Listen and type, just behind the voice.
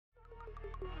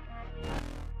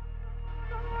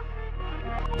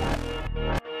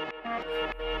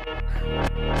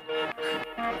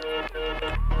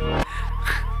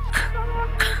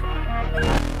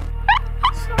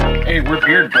Hey, we're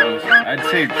beard bros. I'd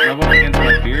say rub up against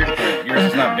my beard, but yours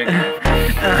is not big enough.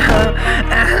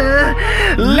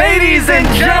 Ladies and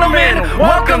gentlemen,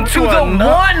 welcome to the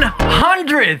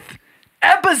 100th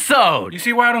episode. You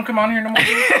see why I don't come on here no more?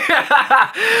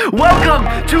 Welcome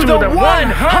to the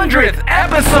 100th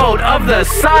episode of the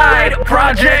Side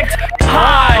Projekt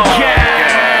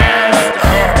Podcast.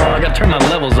 Oh, I gotta turn my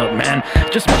levels up, man.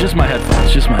 Just my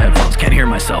headphones. Just my headphones. Can't hear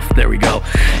myself. There we go.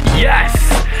 Yes.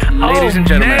 Ladies and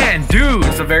gentlemen, man, dude,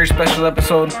 it's a very special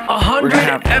episode.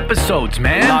 100 episodes,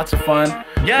 man. Lots of fun.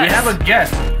 Yes. We have a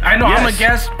guest. I know I'm a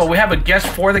guest, but we have a guest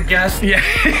for the guest. Yeah.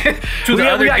 To the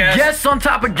other we got guests. guests on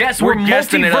top of guests. We're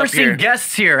guesting it up here. multiversing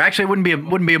guests here. Actually, it wouldn't be a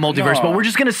multiverse, but we're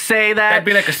just gonna say that. That'd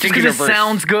be like a singular just 'cause it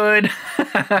sounds good.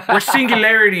 We're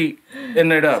singularity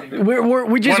in it up. we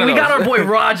got our boy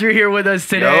Roger here with us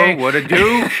today. Yo, what it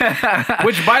do?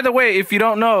 Which, by the way, if you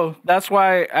don't know, that's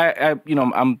why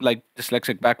I'm like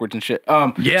dyslexic backwards and shit.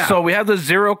 Yeah. So we have the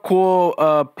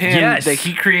ZeroCool pin that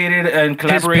he created in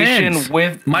collaboration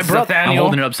with my brother. I'm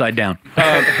holding it upside down. We're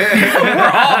all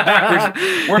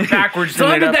backwards. We're backwards. So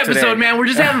in this episode, today. Man, we're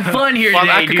just having fun here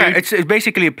today, dude. It's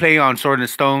basically a play on Sword and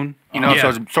Stone. You know, so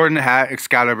it's Sword in the Hat,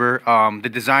 Excalibur. The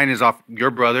design is off your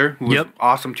brother, who was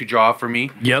awesome to draw for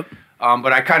me. Yep.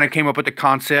 But I kind of came up with the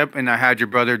concept, and I had your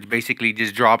brother basically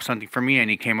just draw up something for me, and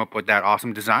he came up with that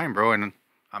awesome design, bro. And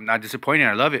I'm not disappointed.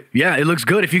 I love it. Yeah, it looks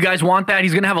good. If you guys want that,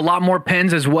 he's going to have a lot more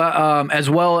pens as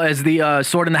well as the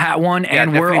Sword in the Hat one. Yeah,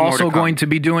 and we're also going to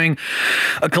be doing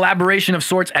a collaboration of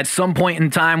sorts at some point in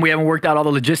time. We haven't worked out all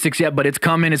the logistics yet, but it's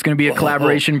coming. It's going to be a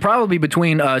collaboration probably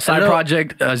between Side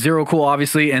Projekt, ZeroCool,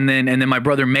 obviously, and then my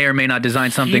brother may or may not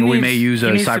design something. We may use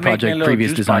a Side Projekt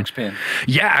previous design.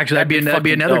 Yeah, actually, that'd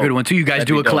be another good one too. You guys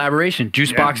do a collaboration.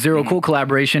 Juicebox, ZeroCool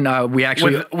collaboration. We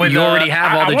actually, you already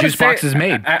have all the Juiceboxes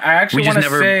made. I actually want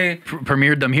to say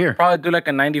premiered them here. Probably do like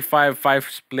a 95-5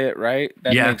 split, right?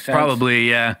 That makes sense. Probably,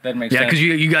 yeah. That makes sense. Yeah, because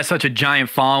you got such a giant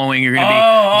following. You're going to be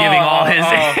giving all his...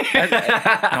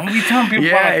 Don't be telling people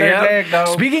about their leg, though.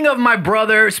 Speaking of my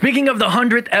brother, speaking of the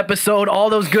 100th episode, all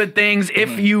those good things,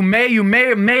 if you may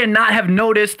or may not have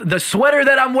noticed, the sweater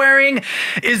that I'm wearing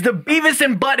is the Beavis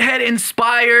and Butthead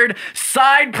inspired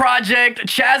Side Projekt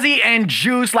Chazzy and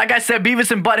Juice. Like I said,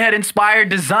 Beavis and Butthead inspired,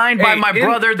 designed by my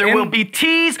brother. There will be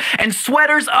tees and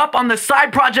sweaters up on the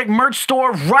Side Projekt merch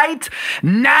store right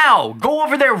now. Go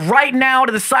over there right now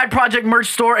to the Side Projekt merch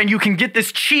store and you can get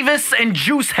this Chivas and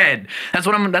Juice head. That's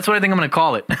what I think I'm gonna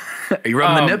call it. Are you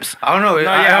rubbing the nips? I don't know.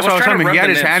 I was trying to. He had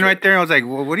his hand right there. I was like,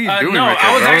 well, what are you doing? No, right there,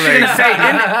 I was actually bro?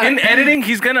 gonna say in editing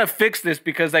he's gonna fix this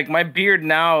because like my beard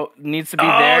now needs to be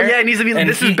there. Oh yeah, it needs to be.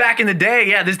 This is back in the day.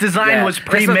 Yeah, this design was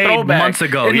pre-made months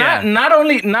ago. Not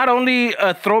only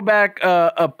a throwback,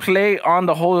 a play on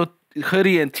the whole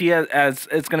hoodie and tee as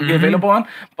it's gonna be available on,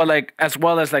 but like as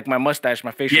well as like my mustache,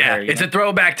 my facial hair. It's a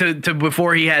throwback to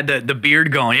before he had the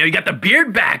beard going. You got the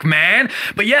beard back, man.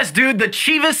 But yes, dude, the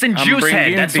Chivas and Juice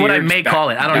head. That's what I may call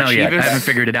it. I don't know yet. I haven't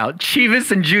figured it out.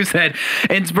 Chivas and Juice head,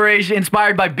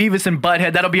 inspired by Beavis and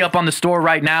Butthead. That'll be up on the store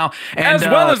right now, and, as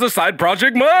well as the Side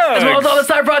Projekt mugs, as well as all the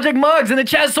Side Projekt mugs and the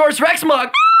Chazosaurus Rex mug.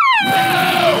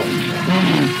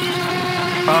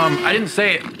 I didn't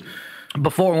say it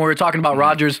before when we were talking about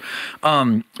Roger's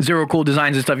ZeroCool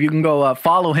designs and stuff. You can go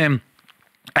follow him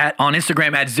on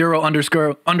Instagram at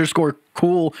 __cool_fitted.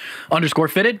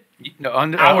 No,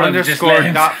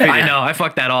 _fitted. I know, I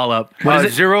fucked that all up. What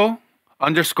is it?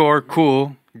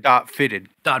 _cool.fitted.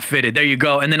 .fitted. There you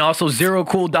go. And then also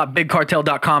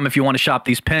ZeroCool.bigcartel.com if you want to shop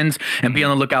these pens and be on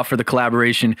the lookout for the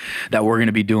collaboration that we're going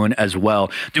to be doing as well.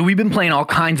 Dude, we've been playing all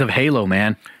kinds of Halo,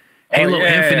 man. Halo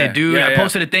Infinite, dude. I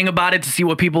posted a thing about it to see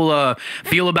what people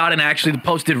feel about it, and I actually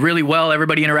posted really well.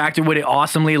 Everybody interacted with it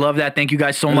awesomely. Love that. Thank you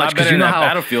guys so much. Because you know how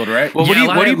Battlefield, right? Well, what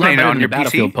are you playing on your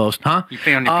Battlefield PC? Post, huh? You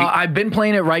playing on your PC? I've been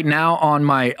playing it right now on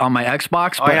my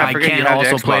Xbox, but I can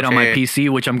also play it on my PC,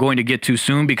 which I'm going to get to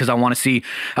soon because I want to see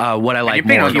what I like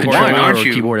more, controller or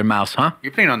keyboard and mouse, huh?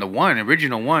 You're playing on the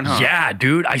original one, huh? Yeah,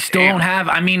 dude. I still don't have.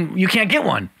 I mean, you can't get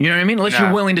one. You know what I mean? Unless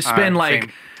you're willing to spend like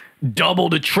double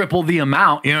to triple the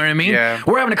amount, you know what I mean? Yeah.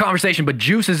 We're having a conversation, but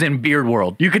Juice is in beard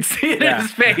world. You could see it in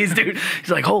his face, dude. He's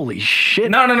like, holy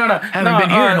shit. No. Haven't been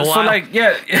here in a while. So like,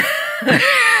 yeah.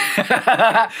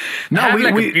 No, I have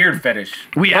a beard fetish.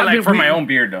 For my own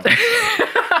beard though.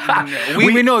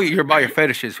 we know you're about your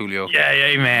fetishes, Julio. Yeah,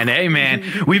 hey man.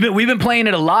 We've been playing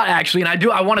it a lot actually, and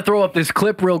I want to throw up this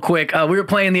clip real quick. We were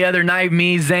playing the other night,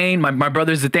 me, Zane, my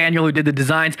brother Nathaniel who did the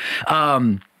designs.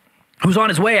 who's on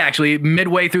his way, actually,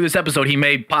 midway through this episode. He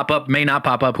may pop up, may not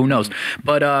pop up, who knows.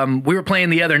 But we were playing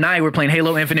the other night. We were playing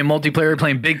Halo Infinite multiplayer. We were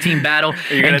playing Big Team Battle.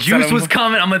 And Juice was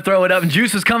coming. I'm going to throw it up. And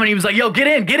Juice was coming. He was like, yo, get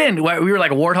in. We were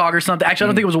like a Warthog or something. Actually, I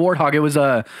don't think it was a Warthog. It was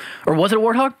or was it a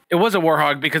Warthog? It was a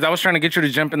Warthog because I was trying to get you to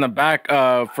jump in the back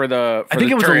for the I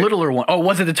think it was turret. a littler one. Oh,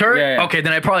 was it the turret? Yeah. Okay,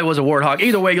 then it probably was a Warthog.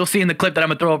 Either way, you'll see in the clip that I'm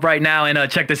going to throw up right now.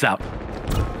 And check this out.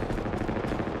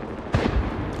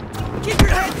 Keep your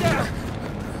head down!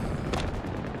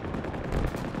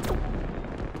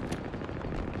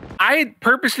 I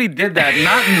purposely did that,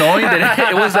 not knowing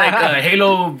that it was like a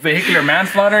Halo vehicular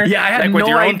manslaughter. Yeah, I had like no with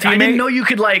your own idea. I didn't know you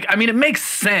could I mean, it makes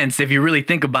sense if you really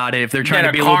think about it. If they're trying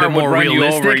to be a little bit more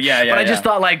realistic. But I just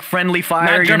thought like friendly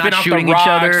fire, you're not shooting each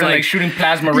other, like shooting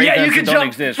plasma ray guns you could that don't jump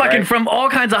exist, fucking right? from all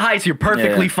kinds of heights. You're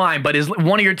perfectly fine. But as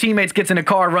one of your teammates gets in a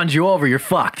car, runs you over, you're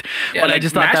fucked. Yeah, but like I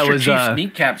just thought that was Chief's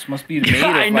kneecaps must be made of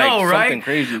I know, like right? something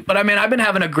crazy. But I mean, I've been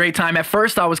having a great time. At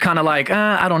first, I was kind of like,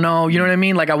 I don't know, you know what I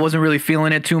mean? Like I wasn't really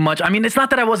feeling it too much. I mean, it's not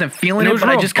that I wasn't feeling it, but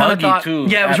I just kind of thought,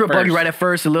 it was real buggy right at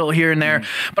first, a little here and there.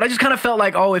 But I just kind of felt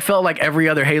like, it felt like every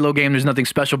other Halo game. There's nothing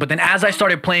special. But then as I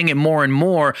started playing it more and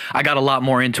more, I got a lot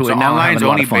more into it. Now online's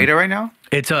only beta right now?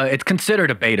 It's considered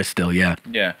a beta still, yeah.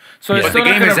 Yeah. So it's but still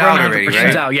the game is out already, right?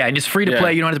 It's out, yeah, and it's free to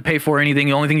play. You don't have to pay for anything.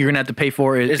 The only thing you're gonna have to pay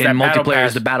for is in multiplayer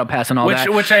is the battle pass and all that.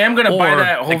 Which I am gonna buy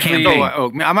that hopefully.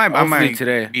 I might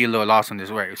today be a little lost on this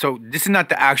way. So this is not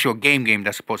the actual game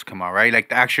that's supposed to come out, right? Like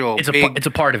the actual. It's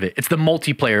a part of it. It's the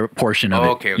multiplayer portion of it.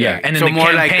 Okay. Yeah, and then so the more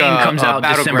campaign like comes out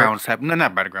Battlegrounds.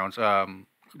 Not Battlegrounds.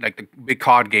 Like the big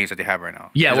COD games that they have right now.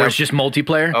 Yeah, where it's just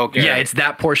multiplayer. Okay. Yeah, it's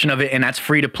that portion of it, and that's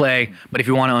free to play. But if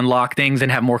you want to unlock things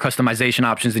and have more customization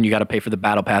options, then you got to pay for the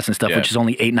battle pass and stuff, which is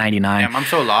only $8.99. Damn, I'm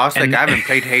so lost. Like I haven't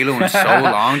played Halo in so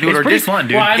long, dude. It's pretty fun,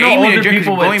 dude. Well, I know older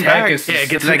people with going back. it's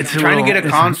like it's trying to get a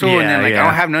console and then like yeah. I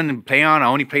don't have nothing to play on. I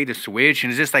only play the Switch,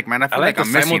 and it's just like, man, I feel like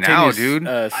I'm missing out, dude.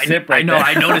 I know.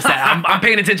 I noticed that. I'm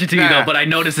paying attention to you though, but I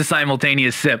noticed the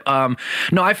simultaneous sip.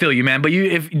 No, I feel you, man. But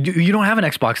you don't have an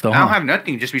Xbox though. I don't have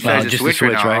nothing just besides the Switch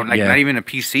right now. Right? Like not even a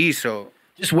PC. So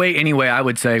just wait anyway. I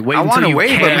would say wait. I want to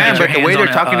wait, but man, but the way they're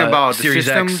talking about the Series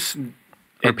systems.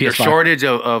 Or the shortage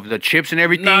of the chips and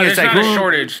everything. No, it's like not a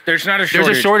shortage. There's not a shortage.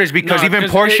 There's a shortage because even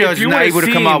Porsche is not able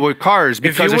to come out with cars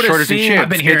because of shortage of chips. I've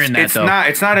been hearing that though.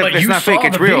 It's not fake.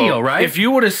 It's real, video, right? If you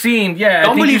would have seen,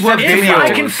 don't believe what video. If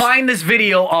I can find this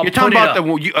video, I'll You're put talking it about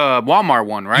up. the Walmart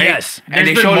one, right? Yes. And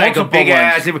they show like a big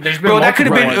ass. Bro, that could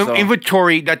have been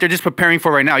inventory that they're just preparing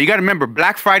for right now. You got to remember,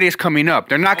 Black Friday is coming up.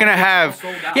 They're not gonna have.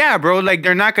 Yeah, bro. Like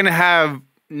they're not gonna have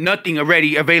nothing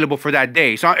already available for that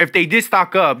day. So if they did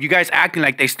stock up, you guys acting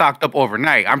like they stocked up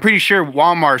overnight. I'm pretty sure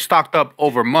Walmart stocked up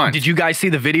over months. Did you guys see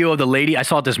the video of the lady? I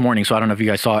saw it this morning, so I don't know if you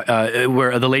guys saw it,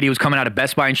 where the lady was coming out of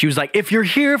Best Buy and she was like, if you're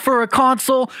here for a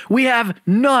console, we have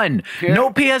none. Yeah.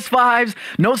 No PS5s,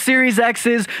 no Series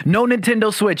X's, no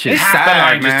Nintendo Switches. It's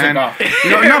sad, man.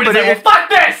 No, but fuck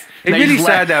this! It's really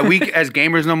sad that we as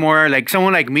gamers no more, like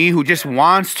someone like me who just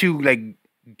wants to like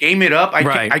game it up,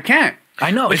 I can't. I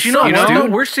know, but you know,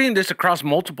 we're seeing this across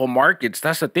multiple markets.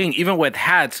 That's the thing. Even with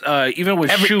hats, even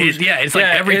with shoes. It's like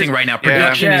everything right now.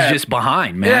 Production is just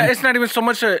behind, man. Yeah, it's not even so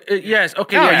much yes.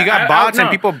 Okay, no, you got bots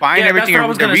and people buying everything.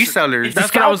 The resellers.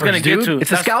 That's what I was gonna get to. It's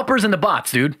the scalpers and the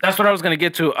bots, dude. That's what I was gonna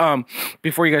get to.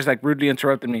 Before you guys like rudely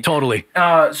interrupted me. Totally.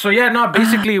 So yeah, no.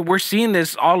 Basically, we're seeing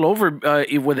this all over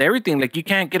with everything. Like you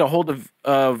can't get a hold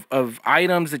of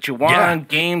items that you want,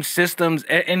 games, systems,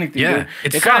 anything. Yeah,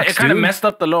 dude. It kind of messed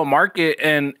up the little market,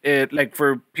 and it like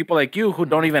for people like you who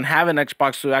don't even have an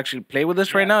Xbox to actually play with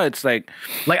this right now, it's like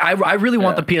I really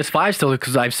want the PS5 still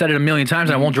because I've said it a million times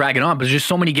and I won't drag it on. But there's just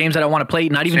so many games that I want to play,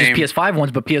 not even just PS5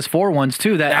 ones, but PS4 ones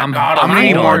too. That I'm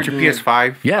leaning more to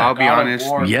PS5. Yeah, I'll be honest.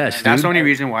 Yes, dude. That's the only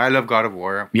reason why I love God of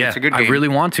War. Yeah, it's a good game. I really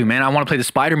want to, man. I want to play the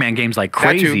Spider-Man games like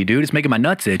crazy, dude. It's making my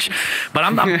nuts itch. But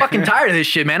I'm fucking tired of this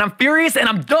shit, man. I'm furious and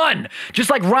I'm done. Just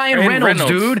like Ryan Reynolds,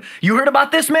 dude. You heard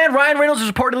about this, man? Ryan Reynolds is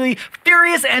reportedly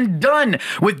furious and done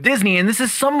with Disney, and this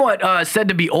is somewhat said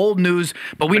to be old news,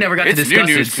 but we never got to discuss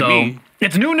it. So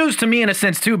it's new news to me in a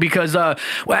sense too, because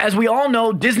as we all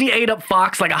know, Disney ate up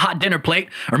Fox like a hot dinner plate,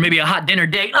 or maybe a hot dinner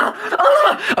date.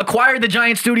 Acquired the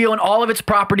giant studio and all of its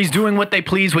properties, doing what they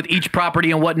please with each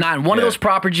property and whatnot. And one of those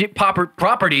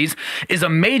properties is a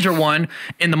major one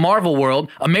in the Marvel world,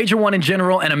 a major one in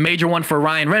general, and a major one for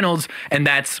Ryan Reynolds, and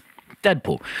that's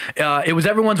Deadpool. It was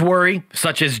everyone's worry,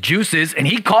 such as Juice's, and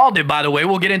he called it, by the way.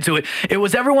 We'll get into it. It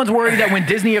was everyone's worry that when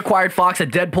Disney acquired Fox, that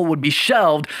Deadpool would be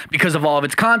shelved because of all of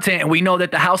its content. And we know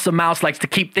that the House of Mouse likes to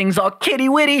keep things all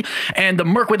kitty-witty, and the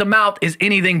Merc with the Mouth is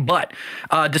anything but.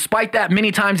 Despite that,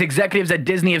 many times executives at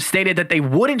Disney have stated that they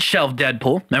wouldn't shelve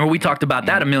Deadpool. Remember, we talked about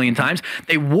that a million times.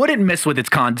 They wouldn't mess with its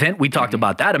content. We talked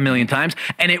about that a million times.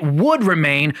 And it would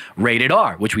remain rated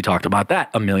R, which we talked about that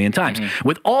a million times.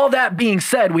 With all that being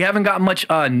said, we haven't got much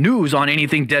news on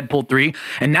anything Deadpool 3,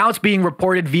 and now it's being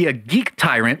reported via Geek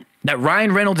Tyrant that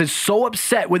Ryan Reynolds is so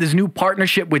upset with his new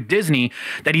partnership with Disney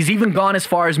that he's even gone as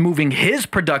far as moving his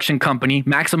production company,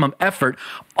 Maximum Effort,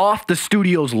 off the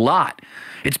studio's lot.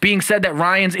 It's being said that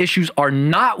Ryan's issues are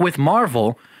not with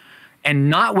Marvel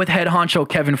and not with head honcho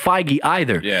Kevin Feige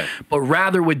either, but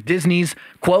rather with Disney's,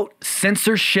 quote,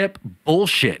 censorship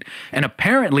bullshit. And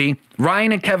apparently,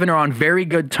 Ryan and Kevin are on very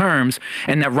good terms,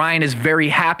 and that Ryan is very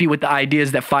happy with the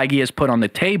ideas that Feige has put on the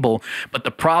table, but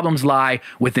the problems lie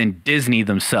within Disney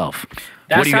themselves.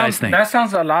 What do you guys think? That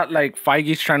sounds a lot like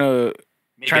Feige's trying to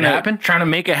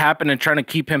make it happen and trying to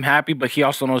keep him happy, but he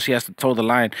also knows he has to toe the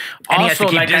line. And also,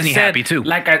 he has to keep Disney happy too.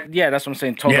 That's what I'm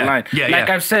saying, toe the line.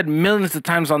 I've said millions of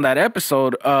times on that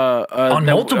episode, on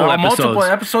multiple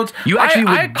episodes. You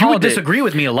would disagree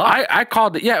with me a lot. I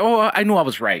called it. Yeah, well, I knew I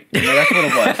was right. You know, that's what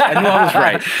it was. I knew I was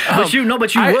right. But you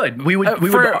would. We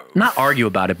would not argue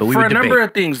about it, but we would debate. For a number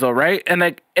of things, though, right? And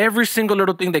like every single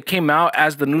little thing that came out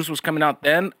as the news was coming out,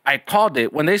 then I called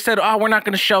it when they said, "Oh, we're not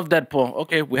going to shelve Deadpool."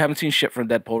 Okay, we haven't seen shit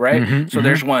from Deadpool, right? So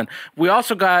there's one. We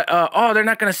also got, they're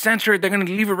not going to censor it. They're going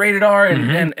to leave it rated R.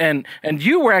 And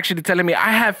you were actually telling me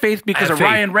I have faith because of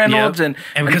Ryan Reynolds and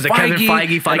because of Kevin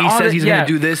Feige. Feige says he's going to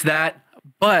do this, that.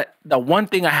 But the one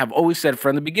thing I have always said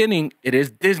from the beginning, it is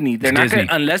Disney. They're not going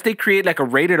to, unless they create like a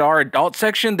rated R adult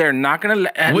section, they're not going to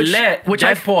let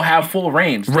Deadpool have full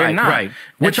reigns. They're not. Right.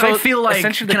 Which I feel like,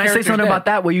 can I say something about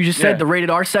that? What you just said, the rated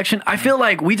R section? I feel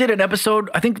like we did an episode,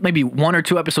 I think maybe 1 or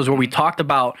 2 episodes where we talked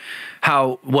about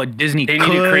how what Disney need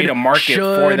to create a market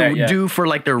for that, do for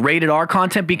like their rated R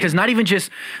content, because not even just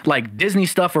like Disney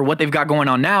stuff or what they've got going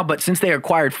on now, but since they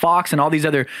acquired Fox and all these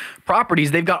other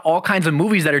properties, they've got all kinds of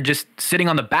movies that are just sitting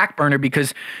on the back burner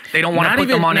because they don't want to put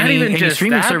them on any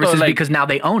streaming services because now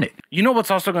they own it. You know what's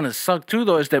also going to suck too,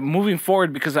 though, is that moving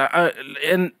forward, because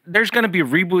and there's going to be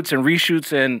reboots and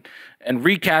reshoots and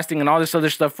recasting and all this other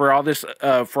stuff for all this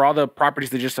for all the properties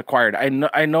they just acquired.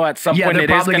 I know at some point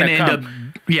it is going to end up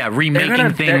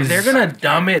remaking things. They're going to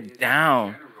dumb it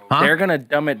down. Huh? They're going to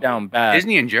dumb it down bad.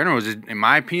 Disney in general is, in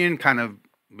my opinion, kind of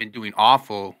been doing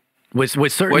awful. With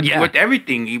certain with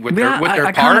everything with their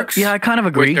parks, I kind of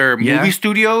agree. With their movie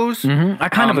studios, I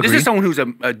kind of agree. This is someone who's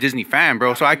a Disney fan,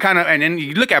 bro. So I kind of, and then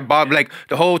you look at Bob, like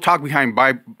the whole talk behind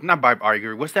Bob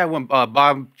Iger. What's that one?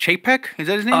 Bob Chapek, is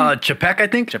that his name? Chapek, I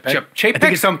think.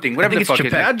 Chapek something, whatever the fuck it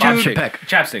is. Bob Chapek.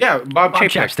 Chapstick. Yeah, Bob Chapek.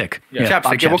 Chapstick.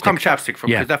 Chapstick. Yeah, we'll come Chapstick from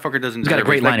because that fucker doesn't. He's got a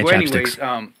great line of chapsticks.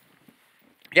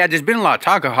 Yeah, there's been a lot of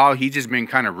talk of how he's just been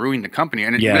kind of ruining the company,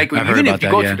 and like even if you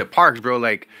go to the parks, bro,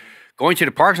 like. Going to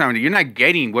the parks now, you're not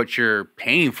getting what you're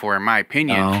paying for, in my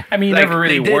opinion. No. I mean, you never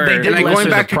really were. They did going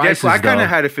back to prices, Deadpool, I kind of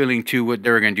had a feeling too what they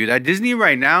were going to do. That Disney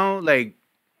right now, like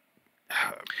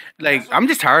I'm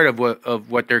just tired of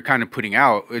what they're kind of putting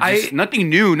out. It's just nothing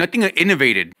new, nothing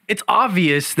innovated. It's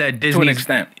obvious that Disney, to an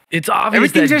extent, it's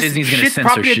obvious that Disney's going to censor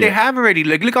property shit. That they have already.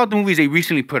 Like, look at all the movies they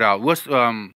recently put out.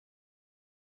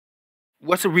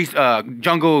 What's the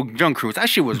Jungle Cruise? That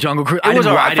shit was Jungle Cruise. It was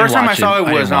alright. First time I saw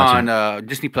it was on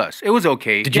Disney Plus. It was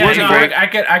okay. It wasn't great.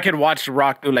 I could watch The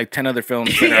Rock do like 10 other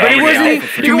films. But it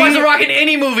wasn't. You watch The Rock in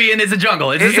any movie and it's a jungle.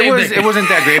 It's the same thing. It wasn't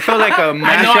that great. It felt like a mashup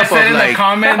I know I said in the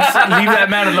comments, leave that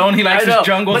man alone. He likes his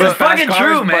jungle. But it's fucking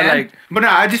true, man. But no,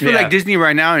 I just feel like Disney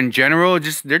right now in general,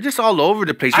 they're just all over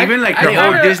the place. Even like their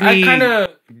whole Disney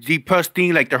D Plus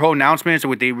thing, like their whole announcements or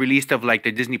what they released of like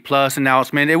the Disney Plus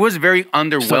announcement, it was very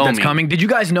underwhelming. Stuff that's coming. Did you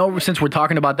guys know, since we're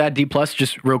talking about that, D Plus,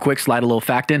 just real quick, slide a little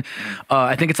fact in.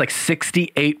 I think it's like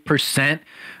 68%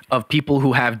 of people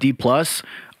who have D Plus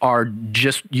are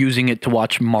just using it to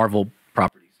watch Marvel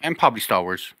properties. And probably Star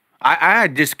Wars. I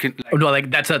had this. No,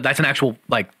 like that's an actual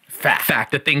like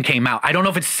fact. The thing came out. I don't know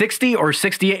if it's 60 or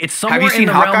 68. It's somewhere have you seen in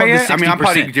the Hawkeye realm yet? of the 60%. I mean, I'm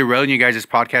probably derailing you guys'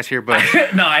 podcast here, but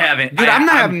no, I haven't. Dude, I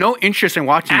have no interest in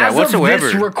watching that whatsoever. As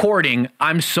of this recording,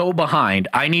 I'm so behind.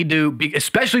 I need to,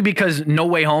 especially because No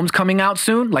Way Home's coming out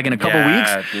soon, like in a couple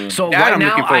weeks. Dude. So right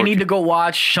now, I need to go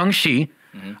watch Shang-Chi.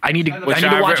 I need to watch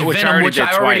Venom, which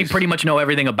I already pretty much know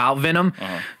everything about Venom.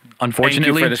 unfortunately.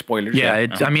 Thank you for the spoilers. Yeah,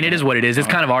 I mean, it is what it is. It's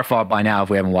kind of our fault by now if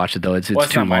we haven't watched it, though. It's too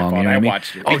long. You know what I mean?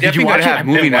 watched it. Oh, did you watch it? Have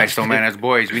movie nights, though, man. As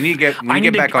boys, we need to get back on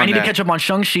that. I need to catch up on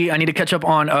Shang-Chi. I need to catch up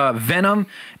on Venom,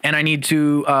 and I need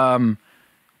to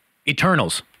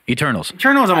Eternals. I'm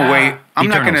away. I'm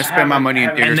not going to spend my money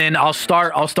in theaters. And then I'll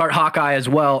start Hawkeye as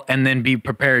well, and then be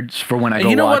prepared for when I go watch.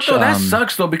 You know what though? That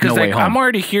sucks though, because No like Way Home. I'm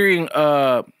already hearing.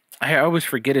 I always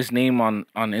forget his name on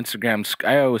Instagram.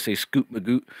 I always say Scoot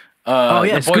Magoot.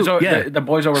 The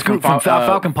boys over Scoot from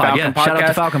Falcon Pod. Yeah, shout out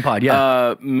to Falcon Pod.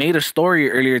 Yeah, made a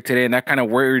story earlier today, and that kind of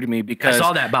worried me because I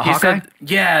saw that about he Hawkeye.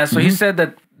 He said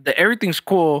that everything's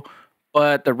cool,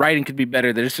 but the writing could be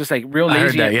better. That it's just like real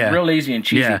lazy, real lazy and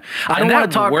cheesy. Yeah. I don't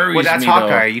want to talk. Well, that's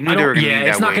Hawkeye. You knew they were going to be that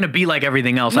it's not going to be like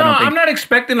everything else. No, I don't think. I'm not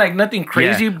expecting like nothing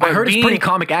crazy. But I heard it's pretty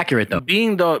comic accurate though.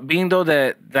 Being though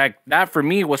that for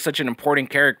me was such an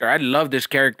important character. I love this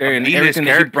character and everything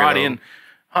that he brought in.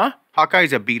 Huh?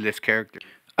 Hawkeye's a B-list character.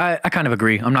 I kind of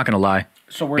agree. I'm not going to lie.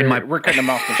 So we're cutting him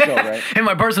off the show, right? In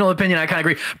my personal opinion, I kind of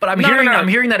agree. But I'm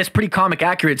hearing that it's pretty comic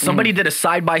accurate. Somebody did a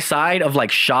side by side of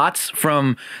like shots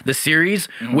from the series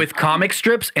with comic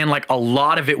strips, and like a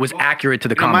lot of it was accurate to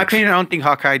the comics. In my opinion, I don't think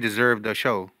Hawkeye deserved the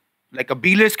show. Like a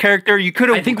B-list character, you could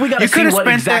have. I think we got to see what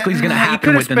exactly is going to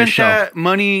happen within the show. You could have spent that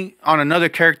money on another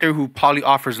character who probably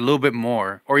offers a little bit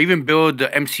more, or even build the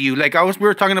MCU. Like we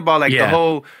were talking about, like the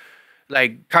whole,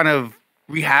 like kind of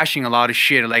rehashing a lot of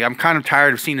shit. Like I'm kind of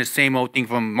tired of seeing the same old thing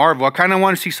from Marvel. I kind of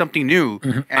want to see something new.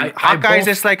 And Hawkeye's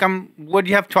just like, what do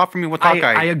you have to offer me with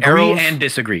Hawkeye? I agree and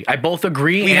disagree. I both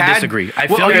agree and disagree. I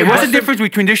feel what's the difference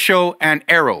between this show and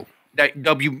Arrow that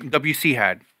WC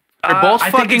had? They're both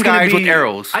fucking guys with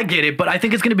arrows. I get it, but I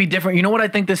think it's going to be different. You know what I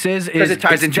think this is? Because it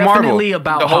ties into definitely Marvel,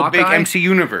 about the whole Hawkeye. big MC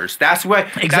universe. That's what.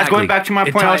 Exactly. That's going back to my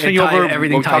point. I was saying over.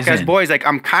 Everything ties as in. boys. Like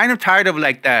I'm kind of tired of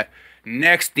like that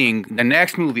next thing, the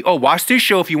next movie. Oh, watch this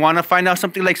show if you want to find out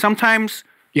something. Like sometimes.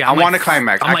 Yeah, I want a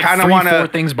climax. I kind of want 4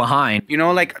 things behind. You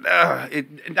know, like,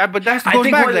 but that's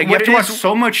goes back. Like you have to watch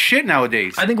so much shit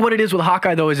nowadays. I think what it is with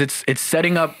Hawkeye though is it's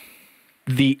setting up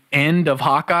the end of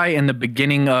Hawkeye and the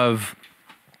beginning of.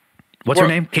 What's her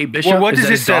name? Kate Bishop? Well, what does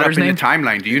this set up in the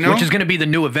timeline? Do you know? Which is going to be the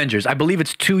new Avengers. I believe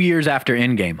it's 2 years after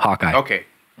Endgame, Hawkeye. Okay.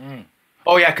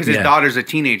 Oh, yeah, because his daughter's a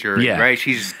teenager, right?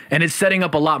 And it's setting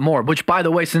up a lot more, which, by the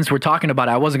way, since we're talking about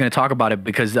it, I wasn't going to talk about it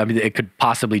because, I mean, it could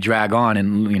possibly drag on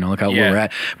and, look how we're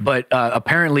at. But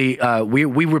apparently, we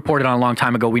reported on a long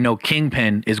time ago, we know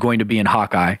Kingpin is going to be in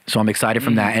Hawkeye, so I'm excited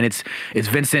from that. And it's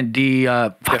Vincent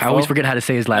I always forget how to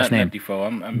say his last name. Defoe.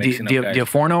 I'm mixing up guys.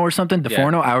 Diaforno or something?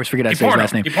 Diaforno? I always forget how to say his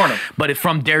last name. But it's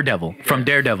from Daredevil.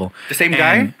 The same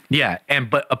guy? Yeah.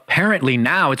 But apparently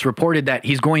now it's reported that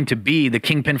he's going to be the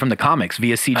Kingpin from the comics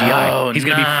via CGI. He's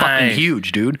going to be fucking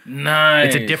huge, dude. Nice.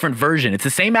 It's a different version. It's the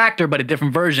same actor, but a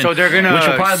different version. So they're going to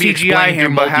CGI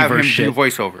him, but have him do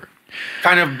voiceover.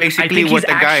 Kind of basically what the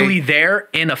guy... I think he's actually there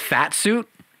in a fat suit.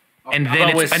 And then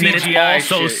it's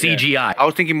also CGI. Yeah. I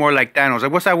was thinking more like Thanos.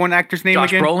 Like, what's that one actor's name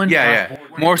again? Josh Brolin? Yeah.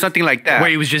 More something like that. Where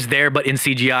he was just there, but in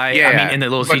CGI. Yeah. I mean, in the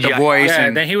little CGI. The voice. Yeah,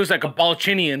 and then he was like a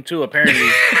Balchinian too, apparently.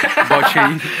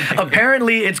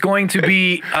 Apparently, it's going to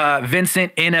be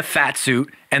Vincent in a fat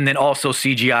suit, and then also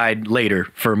CGI'd later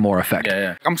for more effect.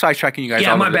 Yeah. I'm sidetracking you guys.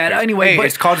 Yeah, my bad. Anyway,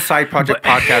 it's called the Side Projekt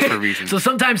Podcast for a reason. So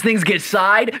sometimes things get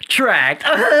sidetracked.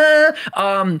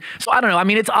 So I don't know. I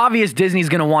mean, it's obvious Disney's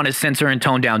going to want to censor and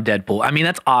tone down Deadpool. I mean,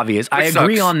 that's obvious. I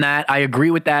agree on that. I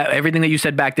agree with that. Everything that you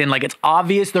said back then, like it's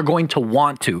obvious they're going to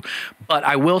want to. But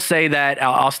I will say that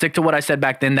I'll stick to what I said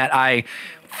back then, that I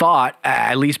thought,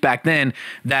 at least back then,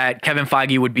 that Kevin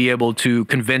Feige would be able to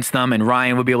convince them and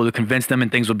Ryan would be able to convince them and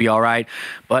things would be all right.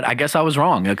 But I guess I was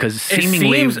wrong because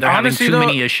seemingly they're having too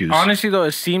many issues. Honestly, though,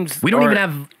 it seems... We don't even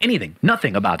have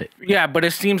nothing about it. Yeah, but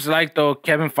it seems like, though,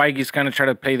 Kevin Feige's kind of trying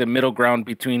to play the middle ground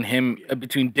between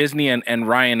between Disney and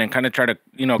Ryan and kind of try to,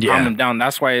 calm him down.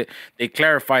 That's why they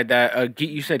clarified that.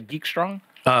 You said Geek Strong?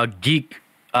 Geek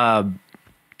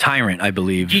Tyrant, I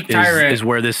believe, Geek Tyrant is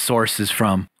where this source is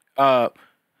from.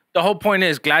 The whole point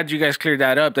is, glad you guys cleared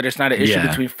that up, that it's not an issue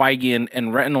between Feige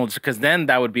and Reynolds, because then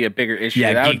that would be a bigger issue.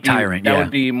 Yeah, Geek Tyrant, That would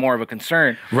be more of a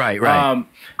concern. Right.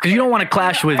 Because you don't want to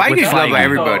clash with Feige's loved by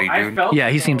everybody,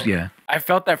 dude. He seems, I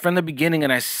felt that from the beginning,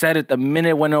 and I said it the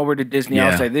minute it went over to Disney.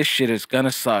 I was like, this shit is going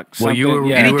to suck. Well, you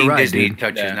were anything right, Disney dude.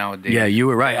 touches nowadays. Yeah, you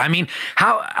were right. I mean,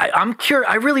 I'm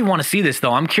curious. I really want to see this,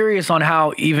 though. I'm curious on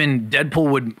how even Deadpool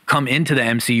would come into the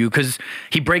MCU, because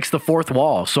he breaks the fourth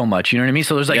wall so much. You know what I mean?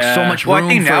 So there's so much room. Well, I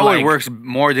think now it works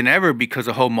more than ever because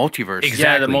of the whole multiverse. Exactly.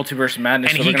 Yeah, the Multiverse of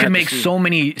Madness. And he can make so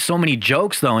many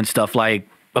jokes, though, and stuff like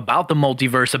about the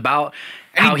multiverse, about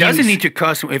And he doesn't need to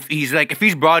cuss if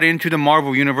he's brought into the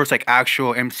Marvel universe like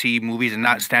actual MC movies and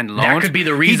not standalone. That could be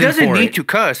the reason. He doesn't need to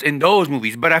cuss in those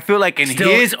movies, but I feel like in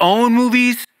his own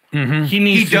movies,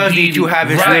 he does need to have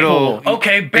his little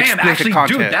bam. Actually,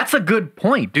 content. dude, that's a good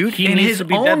point, dude. In his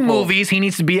own movies, he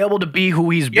needs to be able to be who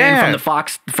he's been from the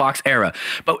Fox era.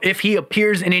 But if he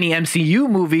appears in any MCU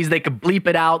movies, they could bleep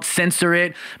it out, censor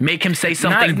it, make him say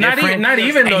something different. Not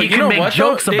even though. He can make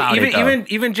jokes about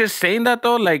it. Even just saying that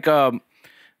though, like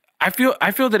I feel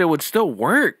that it would still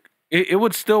work. It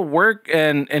would still work,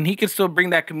 and he could still bring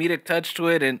that comedic touch to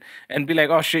it, and be like,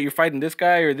 oh shit, you're fighting this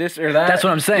guy or this or that. That's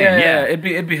what I'm saying. Yeah. It'd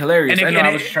be hilarious.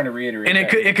 I was just trying to reiterate. And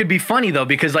it could be funny though,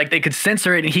 because like they could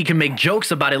censor it and he can make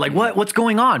jokes about it, like what's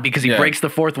going on, because he breaks the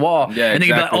fourth wall. Yeah, and then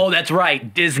you'd be like, oh, that's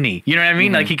right, Disney. You know what I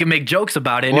mean? Like he can make jokes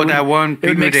about it. Well, that one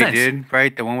preview they did,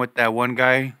 right? The one with that one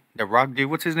guy, the Rock dude.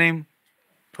 What's his name?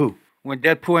 Who? When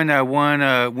Deadpool and that one,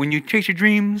 when you chase your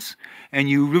dreams. And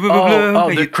you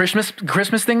the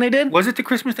Christmas thing they did? Was it the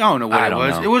Christmas? I don't know what it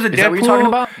was. Know. It was a Is Deadpool. That what you're talking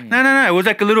about? No. It was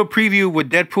like a little preview with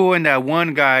Deadpool and that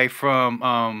one guy from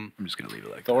I'm just gonna leave it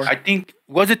like Thor. I think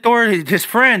was it Thor? His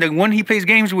friend, the one he plays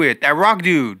games with, that rock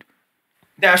dude,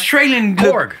 that Australian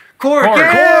Korg.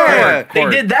 They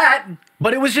did that,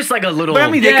 but it was just like a little. But I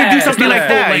mean, they could do something like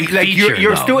that. Like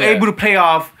you're still able to play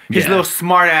off his little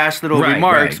smart ass little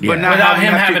remarks, but not without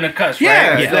him having a cuss.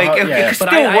 Yeah, like it could still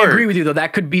work. I agree with you though.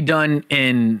 That could be done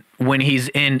when he's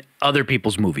in other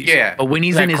people's movies. Yeah. But when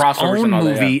he's in his own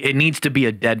movie, it needs to be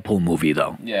a Deadpool movie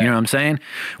though. Yeah. You know what I'm saying?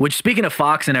 Which, speaking of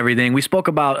Fox and everything, we spoke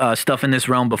about stuff in this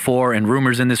realm before and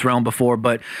rumors in this realm before,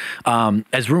 but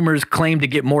as rumors claim to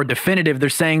get more definitive, they're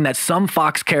saying that some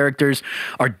Fox characters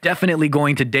are definitely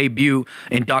going to debut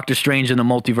in Doctor Strange in the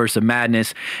Multiverse of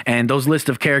Madness. And those list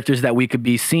of characters that we could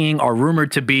be seeing are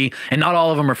rumored to be, and not all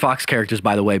of them are Fox characters,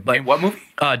 by the way. But in what movie?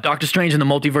 Doctor Strange in the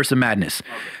Multiverse of Madness. Okay.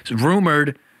 It's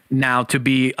rumored now to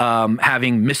be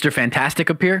having Mr. Fantastic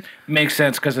appear. Makes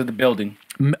sense because of the building.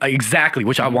 Exactly,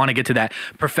 which I want to get to that.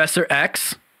 Professor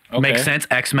X makes sense.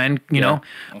 X-Men, you know.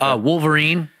 Okay.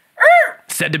 Wolverine,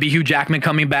 said to be Hugh Jackman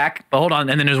coming back. But hold on,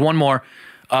 and then there's one more.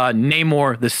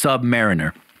 Namor the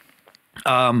Submariner.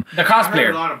 The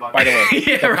cosplayer, by the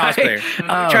way.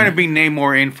 Cosplayer. Trying to bring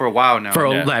Namor in for a while now.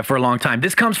 For a long time.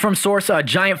 This comes from source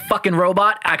Giant Fucking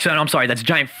Robot. Actually, no, I'm sorry. That's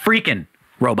Giant Freaking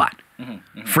Robot.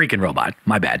 Freaking Robot.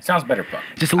 My bad. Sounds better, bro.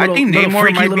 Just a little, I think little Namor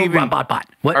freaky might little be even, robot.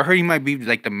 What? I heard he might be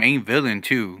like the main villain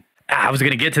too. I was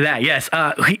going to get to that, yes.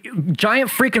 Giant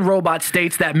Freaking Robot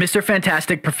states that Mr.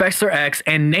 Fantastic, Professor X,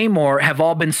 and Namor have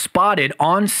all been spotted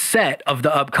on set of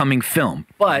the upcoming film.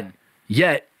 But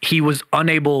yet, he was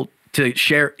unable to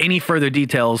share any further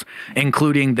details,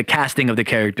 including the casting of the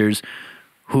characters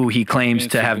who he claims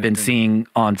to have been seeing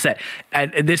on set.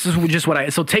 And this is just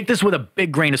so take this with a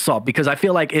big grain of salt, because I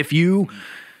feel like if you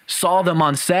saw them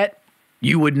on set,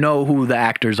 you would know who the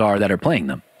actors are that are playing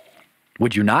them.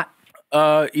 Would you not?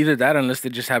 Either that, unless they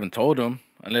just haven't told him.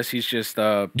 Unless he's just.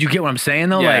 Do you get what I'm saying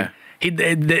though? Yeah. Like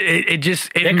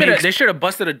they should have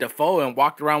busted a Defoe and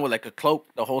walked around with like a cloak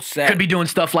the whole set. Could be doing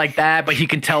stuff like that, but he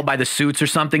can tell by the suits or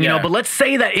something, you know. But let's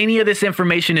say that any of this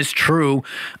information is true.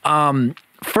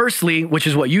 Firstly, which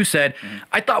is what you said,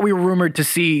 I thought we were rumored to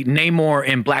see Namor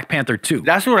in Black Panther 2.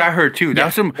 That's what I heard too.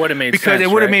 That's would have made because sense, it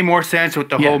would have made more sense with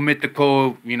the whole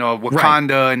mythical, you know,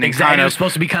 Wakanda and then exactly. kind It of was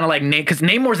supposed to be kind of like because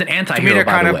Namor's an anti-hero. To me, they're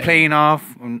kind of playing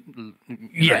off.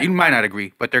 Yeah, you might not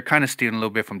agree, but they're kind of stealing a little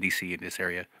bit from DC in this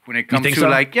area when it comes to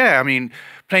like, I mean,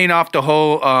 playing off the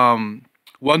whole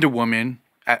Wonder Woman.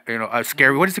 You know,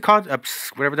 scary. What is it called?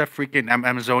 Whatever that freaking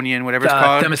Amazonian, whatever it's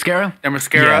called.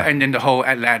 Themyscira, and then the whole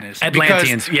Atlantis.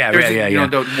 Atlanteans. You know,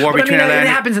 the war between Atlantis. It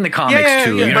happens in the comics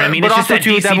too. You know what I mean? It's just that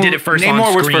DC did it first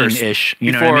on screen-ish.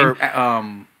 You know what I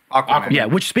mean? Aquaman. Yeah,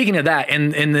 which, speaking of that,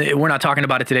 and we're not talking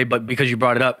about it today, but because you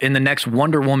brought it up, in the next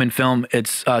Wonder Woman film,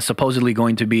 it's supposedly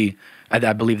going to be,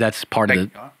 I believe that's part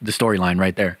of the storyline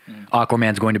right there.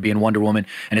 Aquaman's going to be in Wonder Woman,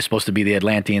 and it's supposed to be the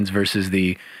Atlanteans versus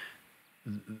the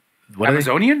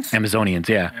Amazonians? Amazonians,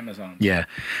 yeah. Yeah.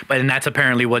 And that's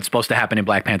apparently what's supposed to happen in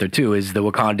Black Panther 2 is the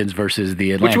Wakandans versus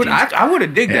the Atlanteans. Which I would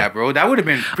have digged that, bro. That would have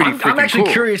been pretty freaking cool. I'm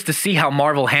actually curious to see how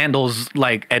Marvel handles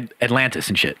like Atlantis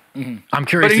and shit. I'm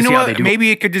curious to see how they do.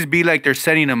 Maybe it could just be like they're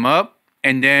setting him up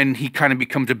and then he kind of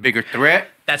becomes a bigger threat.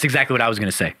 That's exactly what I was going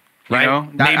to say. Right? You know?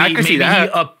 Maybe he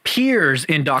appears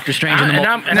in Doctor Strange in the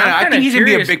Multiverse. I think he's going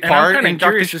to be a big part. I'm kind of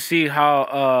curious to see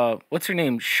how, what's her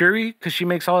name? Shuri? Because she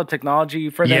makes all the technology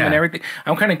for them and everything.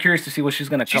 I'm kind of curious to see what she's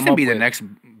going to come up with. She's going to be the next,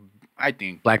 I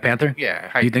think. Black Panther?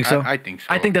 Yeah. You think so? I think so.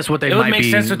 I think that's what they It would might make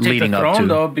be sense to take leading the up throne, to.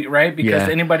 though, right? Because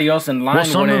anybody else in line. Well,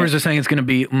 some wouldn't- rumors are saying it's going to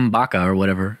be M'Baka or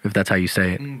whatever, if that's how you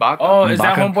say it. M'Baka? Oh, is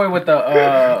that M'Baka? homeboy with the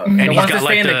And the he's ones got, that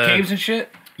stay in like, the the- caves and shit?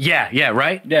 Yeah,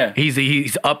 right? Yeah.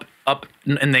 He's up,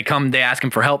 and they ask him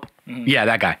for help. Yeah,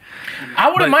 that guy. I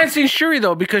wouldn't But- mind seeing Shuri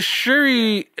though, because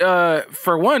Shuri,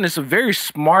 for one, is a very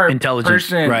smart, Intelligent,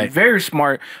 person, right. very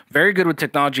smart, very good with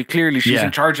technology. Clearly, she's Yeah.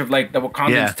 in charge of like the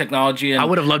Wakandan's Yeah. technology. And I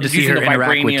would have loved to is see her using the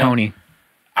interact with vibranium. Tony.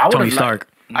 I would Tony have Stark.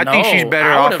 I think she's better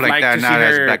I off would have like liked that, to not see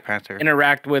as her Black Panther.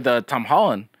 Interact with Tom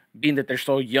Holland, being that they're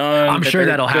so young. I'm sure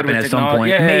they're that'll good happen with at some technology. point.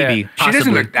 Yeah, yeah, Maybe. yeah. She doesn't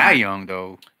Possibly. look that young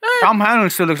though. Tom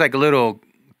Holland still looks like a little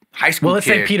high school Well, let's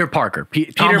kid. say Peter Parker. Tom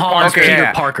Peter Holland's Parker, Peter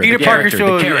yeah. Parker. Peter the Parker character,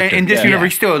 still the character. in this universe,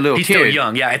 he's still a little He's kid. still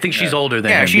young. Yeah, I think she's older than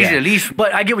Yeah, him. she's at least-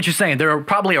 But I get what you're saying. They're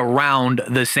probably around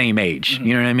the same age.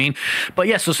 You know what I mean? But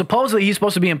yeah, so supposedly he's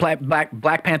supposed to be in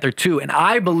Black Panther 2, and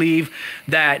I believe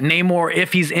that Namor,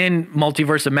 if he's in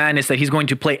Multiverse of Madness, that he's going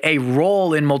to play a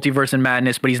role in Multiverse of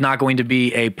Madness, but he's not going to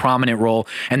be a prominent role,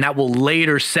 and that will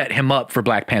later set him up for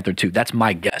Black Panther 2. That's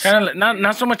my guess. Kind of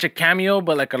not so much a cameo,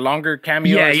 but like a longer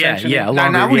cameo. Yeah, essentially. yeah. I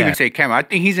Longer, wouldn't yeah. even say camera. I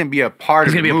think he's gonna be a part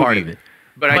He's of the gonna be a part movie. of it.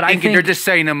 But I think they're just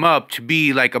setting him up to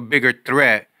be like a bigger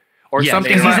threat or Yeah,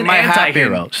 something because he's an might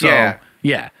anti-hero. happen. So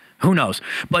yeah. Who knows?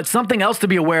 But something else to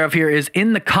be aware of here is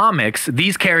in the comics,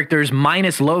 these characters,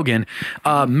 minus Logan,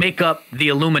 make up the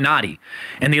Illuminati.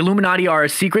 And the Illuminati are a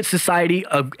secret society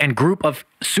and group of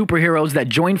superheroes that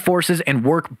join forces and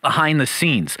work behind the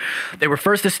scenes. They were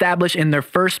first established in their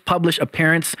first published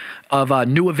appearance of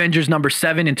New Avengers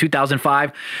 #7 in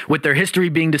 2005, with their history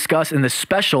being discussed in the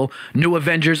special New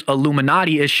Avengers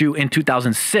Illuminati issue in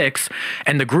 2006,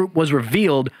 and the group was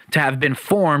revealed to have been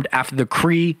formed after the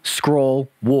Kree-Skrull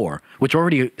War, which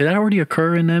did that already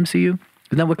occur in the MCU?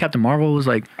 Isn't that what Captain Marvel was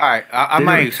like? All right, I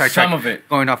might start some of it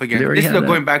going off again. They already This is had that.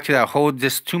 going back to that whole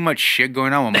just too much shit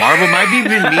going on with Marvel. Might be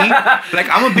even me. Like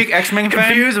I'm a big X-Men fan.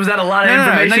 Confused? Was that a lot of No,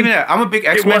 information? not even that. I'm a big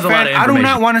X-Men was a lot fan. of I do not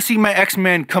information. want to see my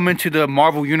X-Men come into the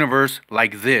Marvel universe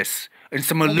like this. And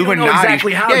some we don't Illuminati. know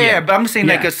exactly how yeah, yet. but I'm saying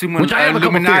like Yeah. a some Which I have a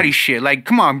couple Illuminati theories. shit. Like,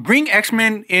 come on, bring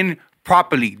X-Men in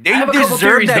properly. They I have a couple deserve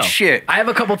theories, that though. shit. I have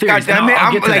a couple God theories. damn and it! I'll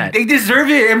I'm get to like, that. they deserve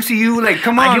it. MCU, like,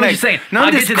 come on, I get what like, you're saying. none I'll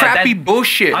of get this to that. crappy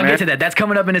bullshit, I'll man. get to that. That's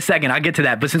coming up in a second. I'll get to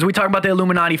that. But since we talk about the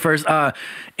Illuminati first,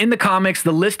 in the comics,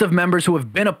 the list of members who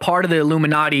have been a part of the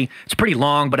Illuminati, it's pretty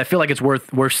long, but I feel like it's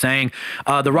worth saying.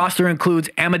 The roster includes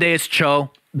Amadeus Cho,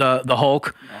 the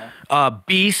Hulk,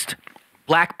 Beast,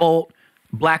 Black Bolt,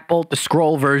 the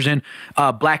Skrull version,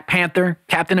 Black Panther,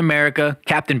 Captain America,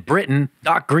 Captain Britain,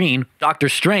 Doc Green, Doctor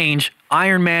Strange,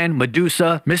 Iron Man,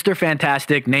 Medusa, Mr.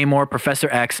 Fantastic, Namor, Professor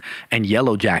X, and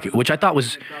Yellow Jacket, which I thought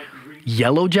was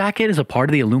Yellow Jacket is a part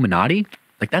of the Illuminati?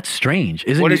 Like, that's strange.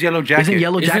 What is Yellow Jacket? Isn't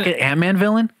Yellow Isn't Jacket it- Ant-Man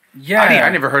villain? Yeah, I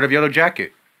never heard of Yellow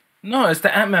Jacket. No, it's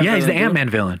the Ant-Man. Yeah, he's the villain, dude. Ant-Man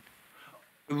villain,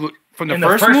 From the In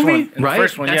first one. movie? In the right?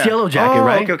 first one, That's yeah. Yellow Jacket, Oh,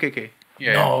 right? okay.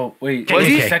 Yeah. No, wait. Was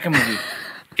It's he? the second movie.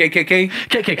 KKK?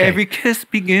 KKK. Every kiss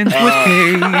begins with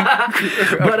K.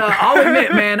 But I'll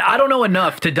admit, man, I don't know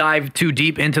enough to dive too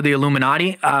deep into the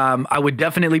Illuminati. I would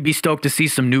definitely be stoked to see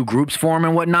some new groups form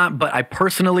and whatnot, but I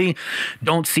personally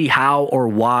don't see how or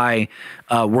why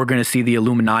we're going to see the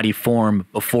Illuminati form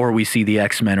before we see the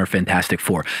X-Men or Fantastic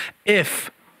Four. If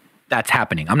that's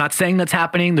happening. I'm not saying that's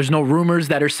happening. There's no rumors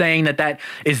that are saying that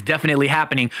is definitely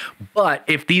happening. But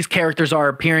if these characters are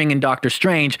appearing in Doctor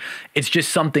Strange, it's just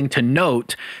something to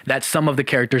note that some of the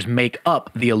characters make up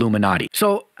the Illuminati.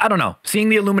 So I don't know. Seeing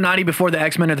the Illuminati before the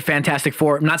X-Men or the Fantastic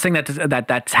Four, I'm not saying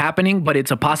that's happening, but it's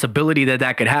a possibility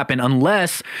that could happen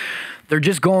unless they're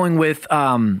just going with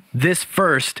this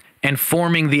first and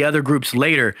forming the other groups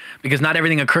later, because not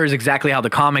everything occurs exactly how the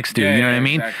comics do. Yeah, you know what yeah, I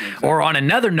mean? exactly. Or on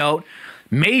another note,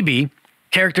 maybe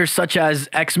characters such as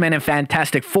X-Men and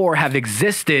Fantastic Four have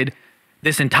existed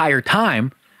this entire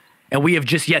time, and we have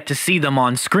just yet to see them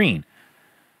on screen.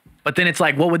 But then it's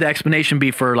like, what would the explanation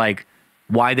be for like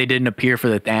why they didn't appear for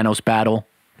the Thanos battle?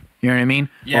 You know what I mean?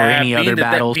 Yeah, or any other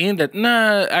battles.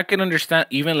 I can understand.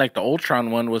 Even like the Ultron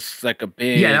one was like a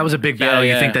big. Yeah, that was a big battle.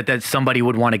 You think that somebody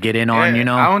would want to get in on, you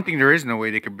know? I don't think there is no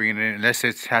way they could bring it in unless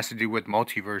it has to do with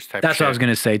multiverse type That's shit. what I was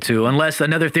gonna say too. Unless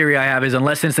another theory I have is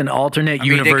unless it's an alternate I mean,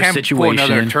 they universe can't pull another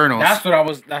situation.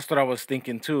 Eternals. That's what I was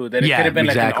thinking too. That it Yeah, could have been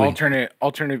exactly. like an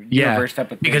alternate universe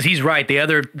type of thing. Because he's right. The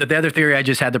other theory I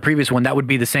just had, the previous one, that would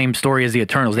be the same story as the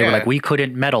Eternals. They were Yeah. like, we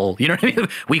couldn't meddle. You know what I mean?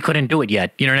 We couldn't do it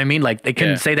yet. You know what I mean? Like they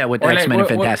couldn't Yeah. say that with Or like, X-Men and what-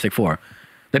 Fantastic Four.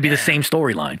 That'd be the same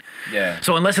storyline. Yeah.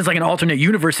 So unless it's like an alternate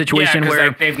universe situation where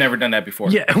like, they've never done that before.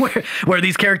 Yeah, where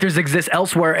these characters exist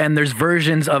elsewhere and there's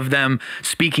versions of them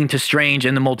speaking to Strange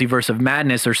in the Multiverse of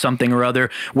Madness or something or other,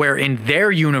 where in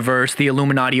their universe the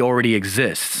Illuminati already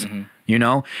exists. You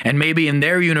know, and maybe in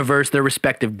their universe, their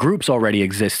respective groups already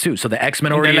exist too. So the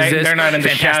X-Men already exist. They're not in the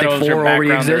Fantastic shadows Four or already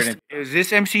background or exist. Is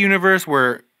this MC universe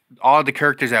where all the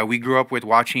characters that we grew up with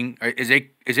watching, is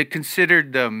it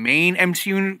considered the main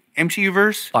MCU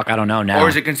verse? Fuck, I don't know now. Or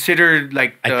is it considered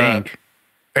like I think,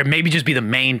 or maybe just be the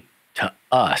main to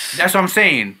us. That's what I'm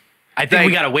saying. I think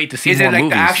we gotta wait to see is more it like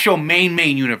movies. the actual main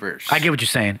universe? I get what you're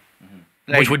saying,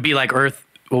 Like- which would be like Earth.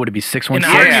 What would it be? In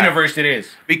 616. our Yeah. universe, it is.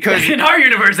 Because In our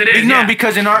universe, it is. no, yeah.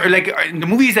 because in our in the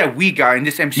movies that we got in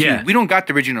this MCU, Yeah. we don't got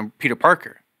the original Peter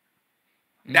Parker.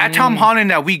 That Tom Holland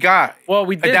that we got. Well,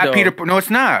 we did, that though. Peter. No, it's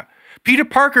not. Peter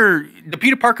Parker, the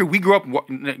Peter Parker we grew up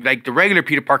like the regular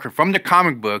Peter Parker from the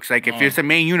comic books. Like if it's the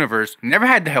main universe, never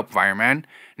had the help of Iron Man,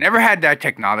 never had that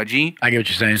technology. I get what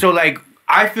you're saying. So like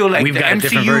I feel like We've the got a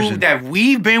different MCU version. that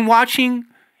we've been watching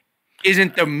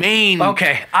isn't the main.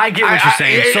 Okay, I get what you're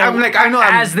saying. So I'm like, I know.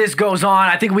 as this goes on,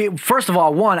 I think first of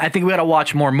all, I think we got to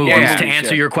watch more movies Yeah. to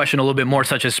answer your question a little bit more,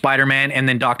 such as Spider-Man and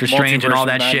then Doctor Strange and Multiverse all of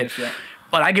that Madness, shit. yeah.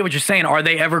 But I get what you're saying. Are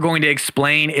they ever going to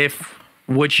explain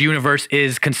which universe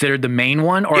is considered the main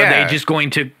one, or are Yeah. they just going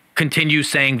to continue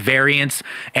saying variants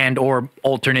and or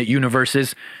alternate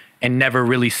universes and never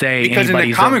really say Because in the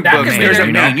anybody's comic the books, main, there's a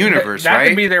you know? main universe, that right?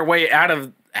 could be their way out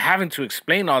of having to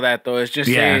explain all that, though. It's just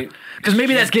Yeah, because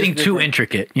maybe that's getting too different.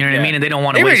 intricate. You know what I Yeah. mean? And they don't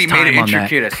want They to already waste made time it on that.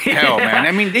 intricate as hell, man.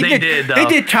 I mean, They did,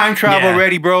 though. time travel Yeah.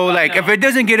 already, bro. Like, if it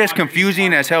doesn't get as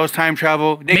confusing as hell's time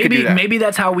travel, they could do that. Maybe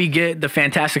that's how we get the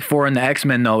Fantastic Four and the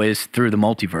X-Men, though, is through the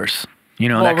multiverse. You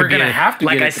know, Well, that could we're be gonna have to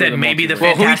like get I it through said, the maybe the multiverse. Well,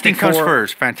 who do you Fantastic think comes Four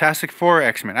first, Fantastic Four or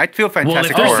X-Men? I'd feel Well,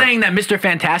 Fantastic if they're Four. saying that Mr.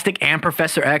 Fantastic and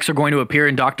Professor X are going to appear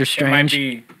in Doctor It might Strange,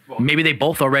 be. maybe they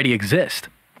both already exist.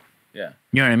 Yeah.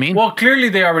 You know what I mean? Well, clearly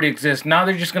they already exist. Now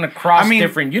they're just going to cross I mean-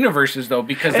 different universes, though,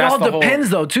 because it that's all the depends,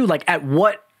 whole. though, too. Like, at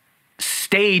what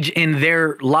stage in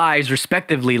their lives,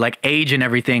 respectively, like age and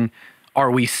everything, are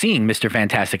we seeing Mr.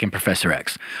 Fantastic and Professor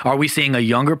X? Are we seeing a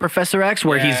younger Professor X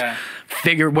where Yeah.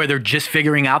 where they're just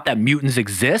figuring out that mutants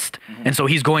exist, and so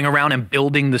he's going around and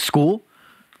building the school?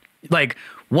 Like,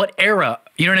 what era?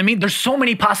 You know what I mean? There's so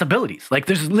many possibilities. Like,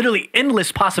 there's literally endless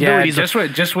Yeah, possibilities.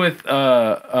 just with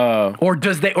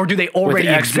or do they already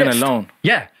X-Men exist? alone.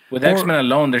 Yeah. with Or- X-Men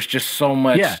alone, there's just so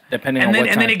much depending on what time.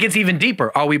 And then it gets even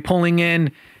deeper. Are we pulling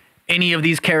in any of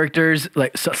these characters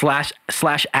like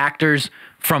slash actors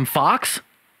from Fox?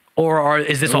 Or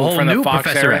is this a whole from the new Fox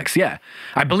Professor era? X? Yeah.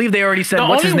 I believe they already said, The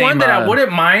what's his only name? one that I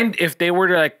wouldn't mind if they were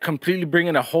to like completely bring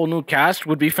in a whole new cast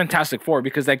would be Fantastic Four,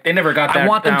 because like they never got that I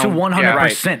want them to down.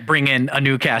 100% bring in a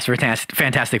new cast for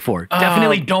Fantastic Four.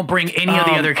 Definitely don't bring any of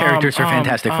the other characters for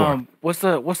Fantastic Four. What's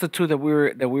the two that we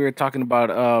were talking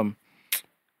about?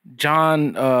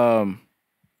 John.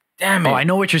 Damn it! Oh, I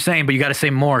know what you're saying, but you got to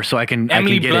say more so I can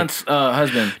Emily get Blunt's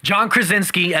husband. John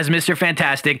Krasinski as Mr.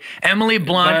 Fantastic, Emily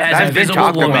Blunt as That's been Invisible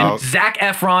talked Woman, about. Zac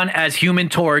Efron as Human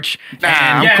Torch, Nah,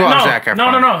 and I'm cool on Zac Efron.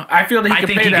 No. I feel that he I could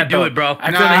think play he that. could do though. it, bro.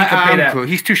 I feel that he could play I'm that. cool.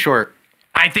 He's too short.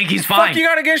 I think he's Fuck, fine. you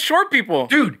gotta get short people.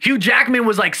 Dude, Hugh Jackman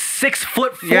was like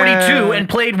 6'42" Yeah. and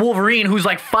played Wolverine, who's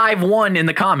like 5'1" in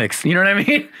the comics. You know what I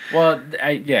mean? Well,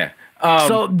 yeah.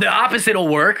 So the opposite will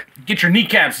work. Get your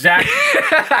kneecaps, Zach.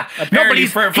 Apparently,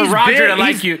 he's for he's Roger big, to like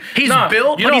he's- you. He's No,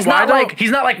 built, you but know he's why, not though?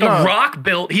 like The No. Rock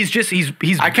built. He's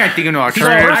I can't think of no He's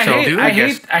alternative. alright, So dude. I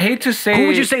guess- hate to say. Who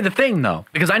would you say the Thing though?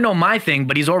 Because I know my Thing,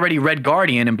 but he's already Red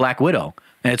Guardian and Black Widow,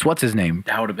 and it's what's his name?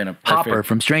 that would have been a perfect, Hopper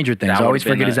from Stranger Things. that I always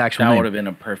would've been forget his actual That would name. have been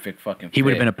a perfect fucking. He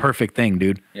would have fit. been a perfect Thing,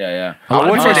 dude. Yeah. A lot of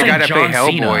what's people that say guy that John played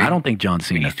Cena. Hellboy? I don't think John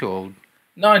Cena. He's too old.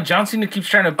 No, John Cena keeps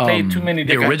trying to play too many the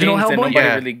different original things that Hellboy? nobody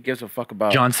Yeah. really gives a fuck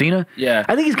about. John Cena? Yeah.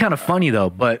 I think he's kind of funny though,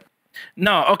 but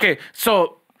No, okay,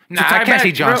 so. Nah, to tie I can't back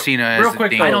see John real- Cena as real the quick,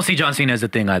 Thing. though, I don't see John Cena as a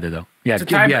Thing either though. Yeah, to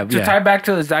tie, yeah, to yeah. tie back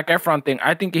to the Zac Efron thing,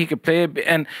 I think he could play it,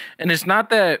 and it's not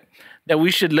that we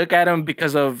should look at him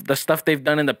because of the stuff they've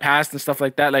done in the past and stuff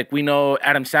like that. Like we know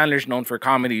Adam Sandler's known for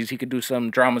comedies; he could do some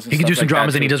dramas. And He could stuff do some like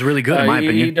dramas, that, and he too. does really good, in my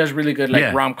opinion. He does really good, like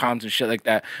Yeah. rom-coms and shit like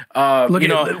that. Look you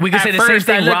know, at we could at say the same first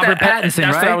I thing. looked Robert at- Pattinson,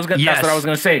 that's right? What I was gonna, That's what I was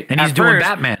gonna say. And he's At doing first-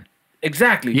 Batman.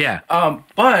 Exactly. Yeah.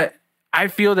 But I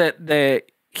feel that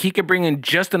he could bring in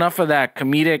just enough of that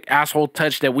comedic asshole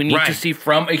touch that we need to see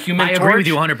from a Human Torch. I agree with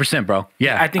you 100%, bro.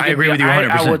 Yeah, I think I agree with you 100%.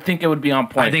 I would think it would be on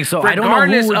point. I think so. I don't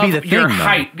know who would be the thing, your though.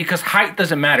 height, because height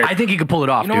doesn't matter. I think he could pull it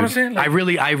off, You know dude. what I'm saying? Like,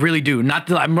 I really do. Not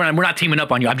that we're not teaming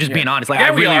up on you. I'm just being honest. Like,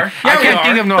 I we really, are. I can't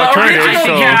think of no The alternative. original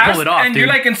So cast, pull it off, and dude. you're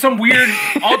like in some weird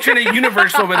alternate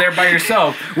universe over there by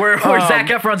yourself. where Zac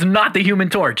Efron's not the Human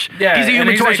Torch. Yeah, he's a and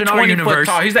Human Torch like in our 20 foot universe.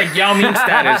 tall. He's like Yao Ming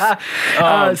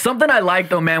status. Something I like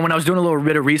though, man, when I was doing a little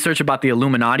bit of research about the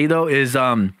Illuminati though, is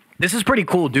this is pretty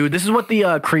cool, dude. This is what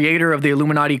the creator of the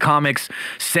Illuminati comics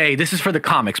say. This is for the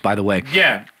comics, by the way.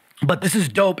 Yeah. But this is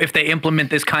dope if they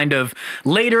implement this kind of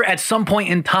later at some point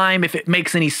in time, if it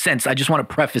makes any sense. I just want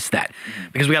to preface that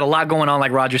because we got a lot going on,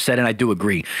 like Roger said, and I do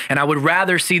agree. And I would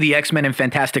rather see the X-Men and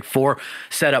Fantastic Four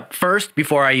set up first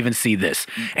before I even see this.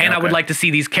 And I would like to see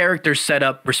these characters set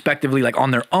up respectively, like on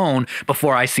their own,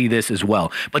 before I see this as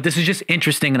well. But this is just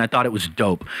interesting, and I thought it was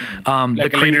dope.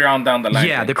 Like later on down the line.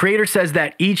 Yeah, the creator says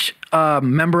that each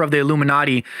member of the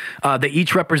Illuminati, they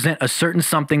each represent a certain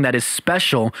something that is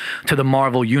special to the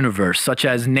Marvel universe, such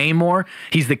as Namor,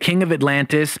 he's the king of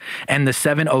Atlantis and the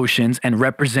Seven Oceans and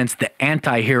represents the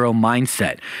anti-hero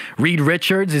mindset. Reed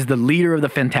Richards is the leader of the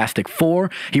Fantastic Four.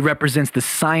 He represents the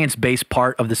science-based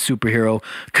part of the superhero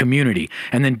community.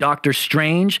 And then Doctor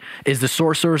Strange is the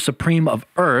Sorcerer Supreme of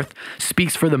Earth,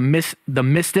 speaks for the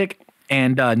mystic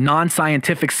and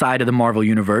non-scientific side of the Marvel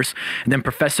universe. And then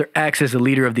Professor X is the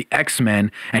leader of the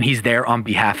X-Men, and he's there on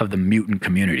behalf of the mutant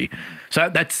community. So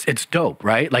it's dope,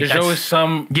 right? Like there's always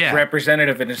some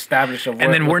representative and established of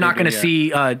and then we're not going to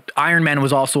see Iron Man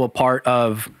was also a part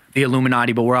of the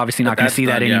Illuminati, but we're obviously not going to see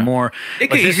that anymore. They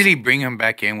could easily bring him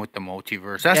back in with the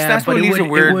multiverse. That's what leaves a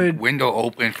weird window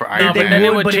open for Iron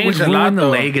Man. But it would ruin the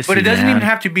legacy. But it doesn't even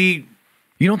have to be.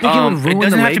 You don't think it would ruin the legacy? It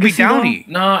doesn't have to be Downey.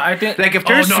 No, I think like if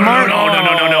they're smart.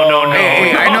 No.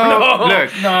 Hey, I know. Look,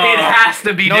 it has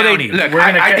to be Downey. Look,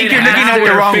 I think you're looking at it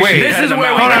the wrong way. This is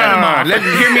where Hold on.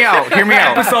 Hear me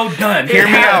out. Episode done. Hear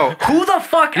me out. Who the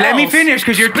fuck else? Let me finish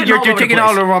because you're taking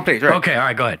all the wrong place. Right. Okay, all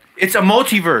right, go ahead. It's a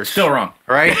multiverse. Still wrong.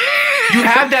 Right? You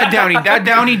have that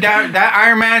Downey. That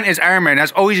Iron Man is Iron Man.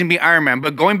 That's always going to be Iron Man.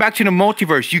 But going back to the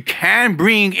multiverse, you can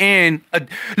bring in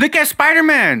look at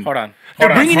Spider-Man. Hold on.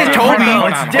 They're bringing in Toby.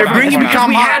 They're bringing Tom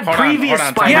We had Holland. previous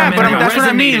Spider-Man. Yeah, but that's what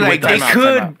I mean. resonated Like with they us.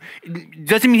 could.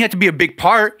 Doesn't mean he has to be a big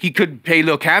part. He could play a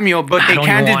little cameo, but they don't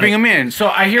can't even just want bring it. him in. So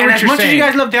I hear And what as you're much as saying. you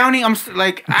guys love Downey, I could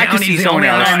Downey's see the someone only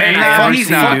else. Iron Man. No, He's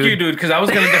not. Fuck you, dude, because I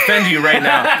was going to defend you right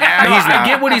now. He's not. I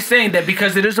get what he's saying, that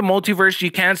because it is a multiverse,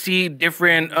 you can't see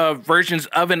different versions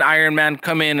of an Iron Man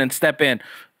come in and step in.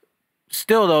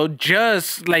 Still, though,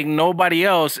 just like nobody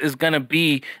else is going to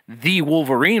be the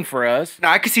Wolverine for us. No,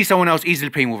 I could see someone else easily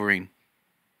playing Wolverine.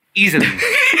 Easily.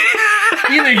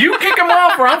 Either you kick him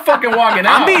off or I'm fucking walking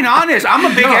out. I'm being honest. I'm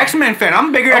a big X-Men fan. I'm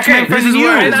a bigger X-Men fan than you.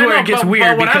 This is where it gets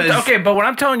weird because... but what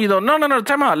I'm telling you, though, no,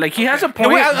 time out. Like, he has a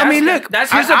point. I mean, look.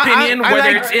 That's his opinion,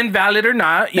 whether it's invalid or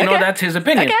not. You know, that's his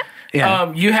opinion. Okay.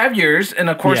 Yeah. You have yours, and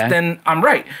of course, then I'm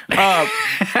right.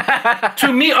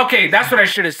 To me, okay, that's what I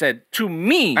should have said. To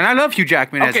me, And I love Hugh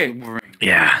Jackman as Okay. Wolverine.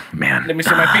 Yeah, man. let me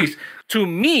say my piece. To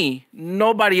me,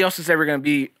 nobody else is ever going to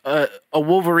be a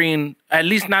Wolverine, at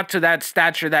least not to that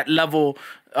stature, that level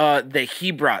that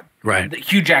he brought. Right. That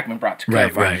Hugh Jackman brought to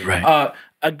Right, clarify. right.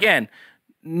 Again,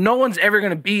 no one's ever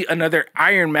going to be another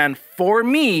Iron Man for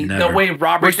me Never. the way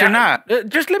Robert Which they're not.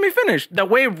 Just let me finish. The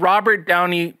way Robert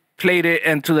Downey played it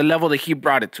and to the level that he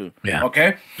brought it to. Yeah.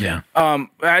 Okay? Yeah.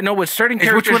 I know with certain It's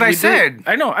characters. what I we do- said.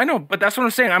 I know, but that's what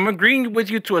I'm saying. I'm agreeing with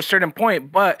you to a certain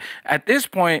point, but at this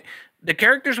point, the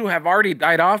characters who have already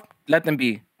died off, let them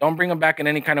be. Don't bring them back in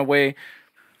any kind of way.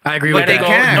 I agree But with they that.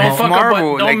 can. Don't It's fuck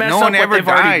Marvel. up. Don't Like, mess no up one what ever they've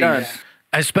already done. dies.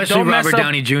 Especially Don't mess Robert up-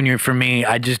 Downey Jr. for me.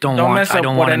 I just don't Don't want. mess up I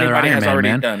don't what want another anybody Iron has Man, already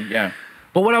man. done. Yeah.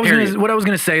 But what I was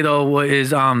gonna say though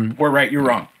is We're right. You're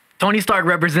wrong. Tony Stark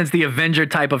represents the Avenger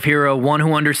type of hero, one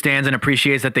who understands and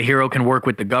appreciates that the hero can work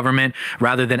with the government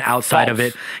rather than outside of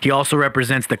it. He also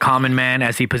represents the common man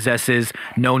as he possesses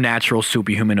no natural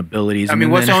superhuman abilities. I And mean,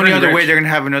 then what's the only there's other way they're going to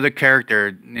have another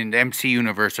character in the MC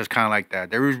universe that's kind of like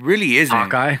that? There really isn't.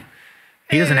 Hawkeye?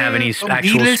 He doesn't have any A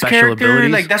actual B-list special character,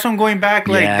 abilities. like that's what I'm going back.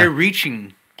 Like Yeah. they're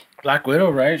reaching. Black Widow,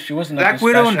 right? She wasn't Black nothing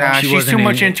Widow, special. nah, She she's wasn't too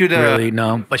much into the. really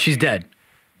no, but she's dead.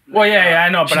 Well, yeah, I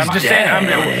know, but I'm just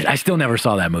saying. I still never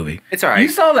saw that movie. It's all right. You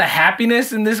saw the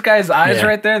happiness in this guy's eyes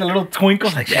right there, the little twinkle.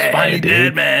 Like, she's finally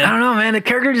dead, man. I don't know, man. The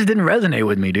character just didn't resonate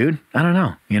with me, dude. I don't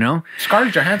know, you know?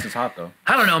 Scarlett Johansson's hot, though.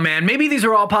 I don't know, man. Maybe these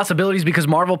are all possibilities because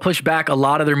Marvel pushed back a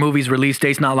lot of their movies' release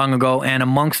dates not long ago, and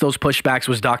amongst those pushbacks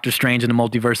was Doctor Strange and the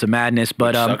Multiverse of Madness.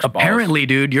 But apparently,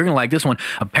 dude, you're going to like this one.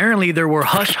 Apparently, there were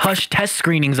hush-hush test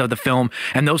screenings of the film,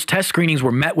 and those test screenings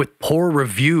were met with poor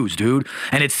reviews, dude.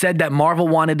 And it said that Marvel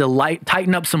wanted to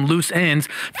tighten up some loose ends,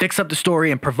 fix up the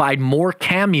story, and provide more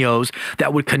cameos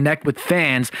that would connect with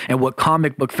fans and what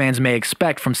comic book fans may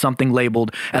expect from something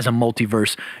labeled as a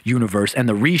multiverse universe. And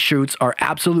the reshoots are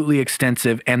absolutely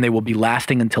extensive, and they will be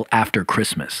lasting until after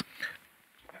Christmas.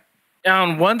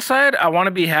 On one side, I want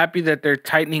to be happy that they're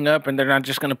tightening up and they're not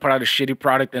just going to put out a shitty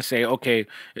product and say, okay,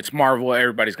 it's Marvel,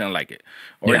 everybody's going to like it.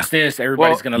 Or it's this,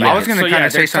 everybody's going to like it. I was going to kind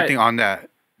of say something on that.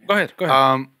 Go ahead.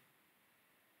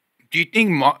 Do you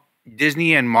think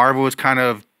Disney and Marvel is kind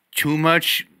of too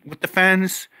much with the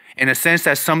fans? In a sense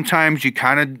that sometimes you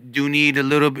kind of do need a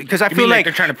little bit, because I feel like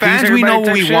they're trying to fans, we know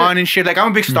what we want and shit. Like,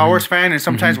 I'm a big Star Wars fan, and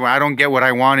sometimes when I don't get what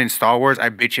I want in Star Wars, I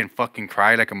bitch and fucking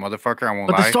cry like a motherfucker. I won't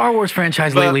lie. But the Star Wars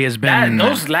franchise lately has been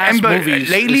those last movies.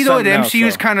 Lately though, the MCU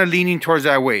is kind of leaning towards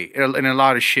that way in a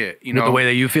lot of shit. You know, the way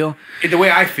that you feel, the way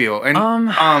I feel, and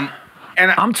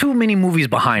and I'm too many movies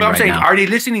behind. But I'm right saying, now. are they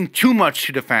listening too much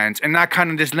to the fans and not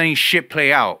kind of just letting shit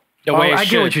play out? The way I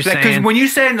get what you're saying. Because when you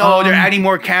said, oh, they're adding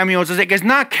more cameos, it's like, it's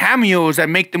not cameos that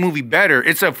make the movie better.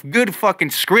 It's a good fucking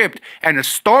script and a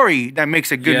story that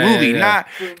makes a good movie, not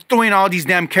throwing all these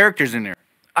damn characters in there.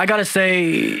 I gotta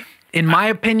say, in my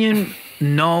opinion,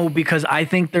 no, because I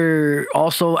think they're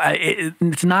also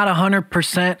it's not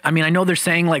 100%. I mean, I know they're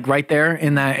saying like right there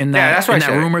in that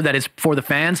rumor that it's for the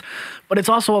fans, but it's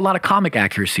also a lot of comic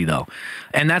accuracy though,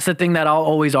 and that's the thing that I'll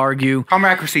always argue.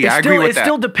 Comic accuracy, I agree with that. It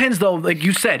still depends though, like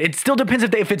you said, it still depends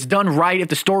if it's done right, if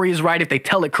the story is right, if they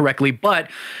tell it correctly, but.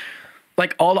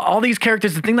 Like all these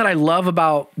characters, the thing that I love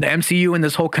about the MCU and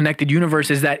this whole connected universe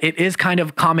is that it is kind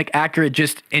of comic accurate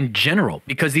just in general,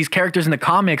 because these characters in the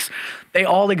comics, they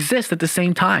all exist at the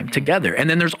same time together. And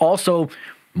then there's also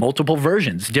multiple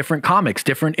versions, different comics,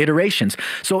 different iterations.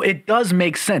 So it does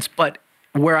make sense. But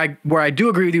where I do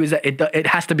agree with you is that it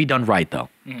has to be done right, though.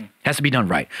 It has to be done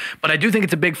right. But I do think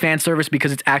it's a big fan service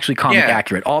because it's actually comic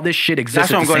accurate. All this shit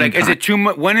exists. That's what I'm going. Time. Is it too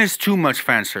much? When is too much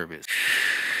fan service?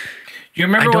 You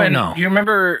remember You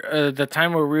remember the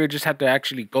time where we would just have to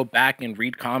actually go back and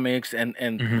read comics and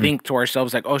think to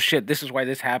ourselves like, oh shit, this is why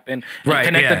this happened. And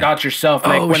connect the dots yourself.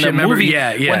 Like when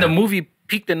the movie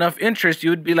piqued enough interest, you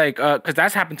would be like, because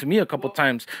that's happened to me a couple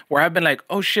times where I've been like,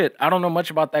 oh shit, I don't know much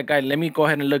about that guy. Let me go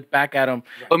ahead and look back at him.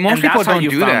 But most people don't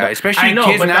do that, especially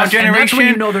kids now generation. And that's when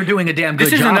you know they're doing a damn good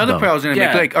job. This is another point I was gonna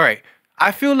make. Like, all right,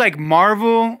 I feel like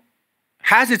Marvel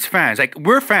has its fans. Like,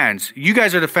 we're fans. You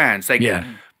guys are the fans. Like,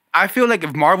 I feel like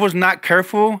if Marvel's not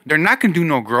careful, they're not going to do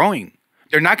no growing.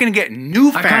 They're not going to get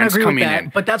new fans coming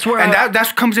in. But that's where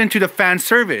that comes into the fan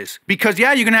service. Because, you're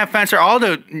going to have fans, all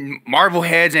the Marvel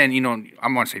heads and,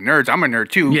 I'm going to say nerds, I'm a nerd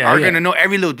too, are going to know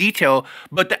every little detail.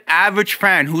 But the average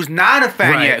fan who's not a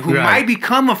fan yet, who might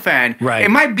become a fan, it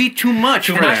might be too much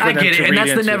for them. I get it. And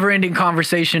that's the never-ending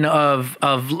conversation of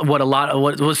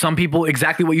what some people,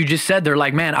 exactly what you just said. They're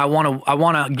like, man, I want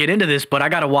to get into this, but I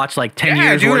got to watch like 10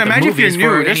 years worth of movies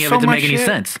for any of it to make any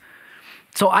sense.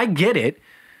 So I get it.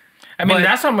 I mean,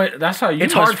 that's how you.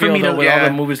 It's hard for me to with all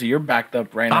the movies that you're backed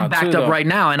up right now. I'm backed up right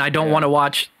now, and I don't want to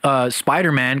watch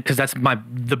Spider-Man because that's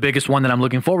the biggest one that I'm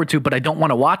looking forward to. But I don't want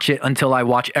to watch it until I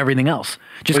watch everything else.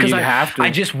 Just because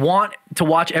I just want to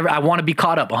watch I want to be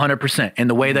caught up 100% in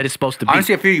the way that it's supposed to be.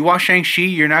 Honestly, if you watch Shang-Chi,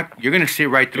 you're gonna sit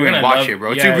right through and watch it,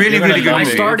 bro. It's a really good movie. I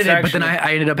started it, but then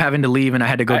I ended up having to leave, and I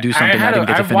had to go do something. I didn't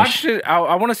get to finish. Watched it.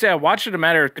 I want to say I watched it a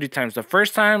matter of 3 times. The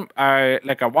first time I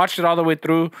watched it all the way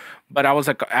through, but I was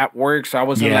like at work, so I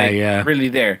wasn't really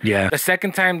there. Yeah. The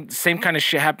second time, same kind of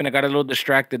shit happened. I got a little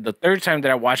distracted. The third time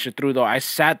that I watched it through, though, I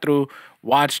sat through,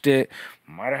 watched it.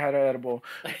 Might have had an edible.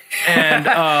 And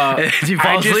did you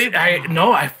fall asleep?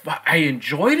 I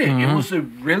enjoyed it. It was a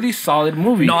really solid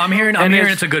movie. No, I'm hearing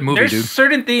it's a good movie, dude. There's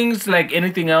certain things like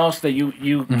anything else that you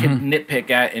can nitpick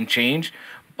at and change.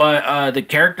 But the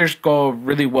characters go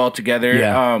really well together.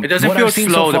 Yeah. It doesn't feel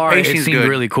slow. The pacing seemed good.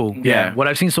 really cool. Yeah. What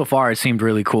I've seen so far, it seemed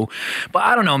really cool. But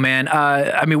I don't know, man.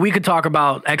 I mean, we could talk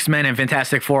about X-Men and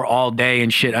Fantastic Four all day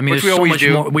and shit. I mean, there's so much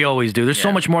more. We always do. There's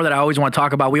so much more that I always want to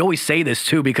talk about. We always say this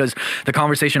too because the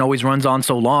conversation always runs on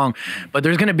so long. But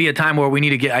there's going to be a time where I need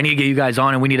to get you guys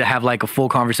on and we need to have like a full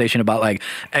conversation about like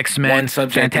X-Men,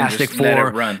 Fantastic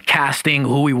Four, casting,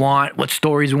 who we want, what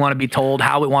stories we want to be told,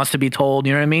 how it wants to be told.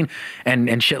 You know what I mean?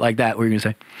 And shit like that. What were you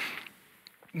gonna say?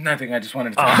 Nothing. I just wanted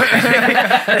to talk.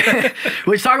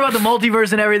 We're talking about the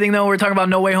multiverse and everything, though. We're talking about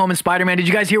No Way Home and Spider-Man. Did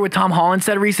you guys hear what Tom Holland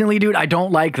said recently, dude? I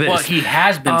don't like this. Well, he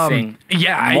has been saying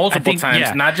multiple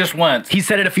times, not just once. He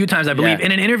said it a few times, I believe. Yeah.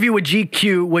 In an interview with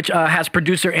GQ, which has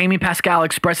producer Amy Pascal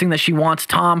expressing that she wants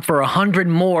Tom for 100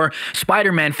 more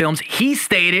Spider-Man films, he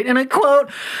stated, and I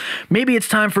quote, "Maybe it's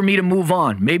time for me to move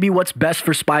on. Maybe what's best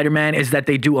for Spider-Man is that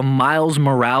they do a Miles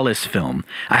Morales film.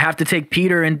 I have to take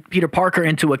Peter Parker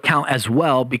into account as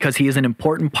well, because he is an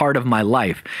important part of my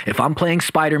life. If I'm playing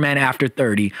Spider-Man after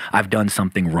 30, I've done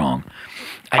something wrong."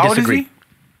 I disagree. How old is he?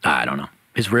 I don't know.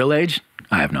 His real age?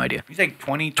 I have no idea. He's like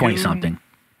 22. 20-something.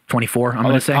 24, I'm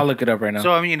going to say. I'll look it up right now.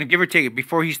 So, I mean, give or take,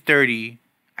 before he's 30,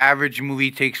 average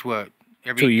movie takes what?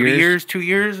 Every 2 years? 3 years? 2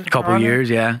 years? A couple years,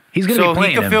 yeah. He's going to be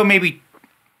playing he could him. film maybe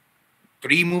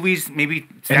 3 movies, maybe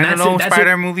And that's standalone it.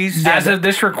 Spider movies. As of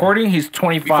this recording, he's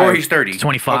 25. Before he's 30.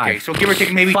 25. Okay, so give or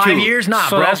take maybe 2 5 years? Nah,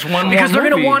 So bro. that's one more because they're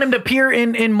going to movie. want him to appear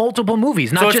in multiple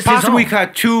movies, not So it's just his possible own. he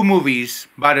got 2 movies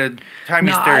by the time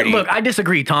he's 30. Look, I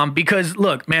disagree, Tom, because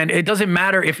look, man, it doesn't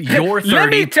matter if you're 30. Let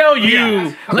me tell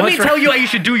you. Let me tell you how you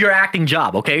should do your acting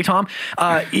job, okay, Tom?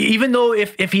 Even though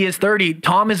if he is 30,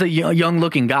 Tom is a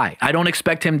young-looking guy. I don't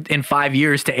expect him in 5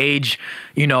 years to age,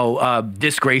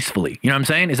 disgracefully. You know what I'm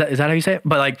saying? Is that how you say it?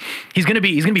 But like, he's gonna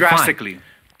be drastically.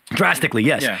 fine. Drastically,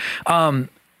 yes. Yeah.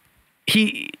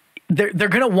 They're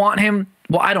gonna want him.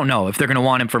 Well, I don't know if they're going to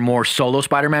want him for more solo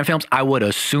Spider-Man films. I would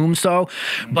assume so.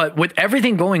 But with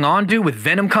everything going on, dude, with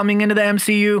Venom coming into the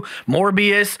MCU,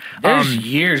 Morbius. There's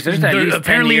years. There's at least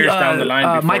 10 years down the line.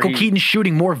 Before Michael Keaton's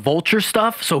shooting more Vulture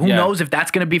stuff. So who knows if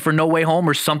that's going to be for No Way Home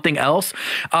or something else.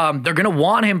 They're going to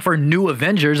want him for New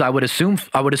Avengers, I would assume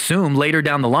later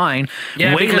down the line.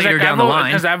 Yeah, way later down the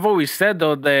line. Because I've always said,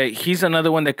 though, that he's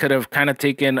another one that could have kind of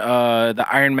taken the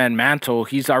Iron Man mantle.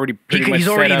 He's already He's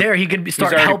already there. He could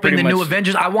start helping the New Avengers.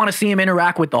 I want to see him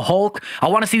interact with the Hulk. I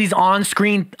want to see these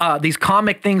on-screen, these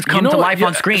comic things come to life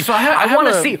on screen. So I want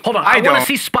to see. Hold on. I want to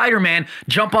see Spider-Man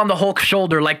jump on the Hulk's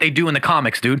shoulder like they do in the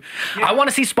comics, dude. Yeah. I want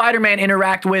to see Spider-Man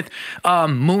interact with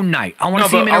Moon Knight. I want to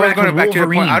see him interact with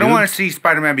Wolverine. I don't want to see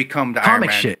Spider-Man become the comic Iron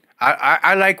Man. Shit.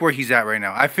 I like where he's at right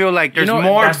now. I feel like there's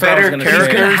more better characters. He's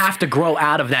gonna have to grow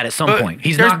out of that at some point.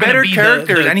 He's there's not better be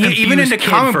characters, and even in the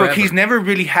comic book, forever. he's never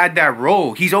really had that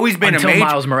role. He's always been until a major.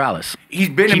 Miles Morales. He's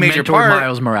been a major part.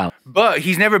 Miles Morales, but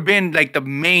he's never been like the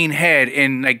main head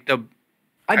in like the.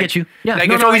 I get you. Yeah, like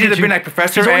it's always either been like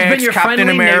Professor X, Captain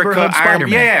America, Iron Man.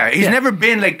 Yeah, he's never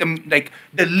been like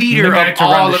the leader of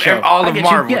all of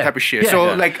Marvel type of shit.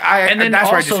 So like and then that's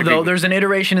also though, there's an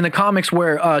iteration in the comics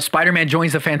where Spider-Man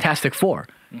joins the Fantastic Four.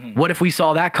 Mm-hmm. What if we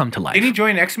saw that come to life? Did he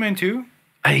join X-Men too?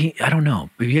 I don't know.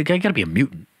 You gotta be a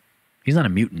mutant. He's not a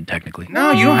mutant technically.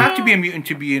 No, you don't have to be a mutant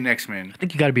to be an X-Men. I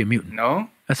think you gotta be a mutant. No,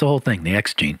 that's the whole thing. The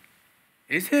X gene.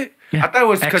 Is it? Yeah. I thought it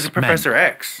was because of Professor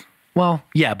X. Well,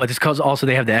 yeah, but it's because also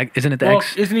they have the X. Isn't it the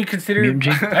X? Isn't he considered?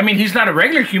 I mean, he's not a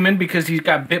regular human because he's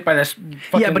got bit by this.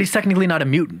 Yeah, but he's technically not a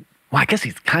mutant. Well, I guess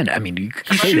he's kind of. I mean, he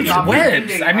shoots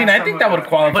webs. I mean, I think that would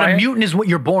qualify. But a mutant is what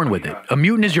you're born with it. A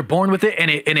mutant is you're born with it,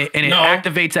 and it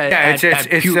activates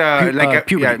at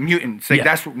puberty. mutants. Like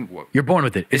that's what you're born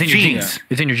with it. It's in your genes.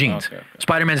 It's in your genes. Okay.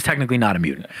 Spider-Man is technically not a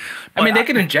mutant. I mean, they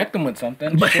can inject him with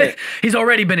something. But he's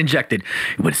already been injected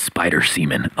with spider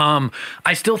semen.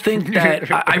 I still think that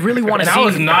I really want to see. I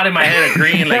was not in my head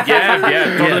agreeing. Like,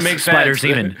 totally makes spider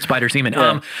sense. Spider semen.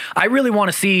 Yeah. I really want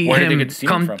to see him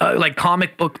come like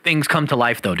comic book things come to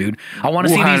life, though, dude. I want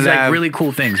to see these like really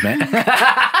cool things, man.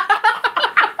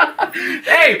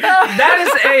 Hey, that is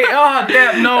a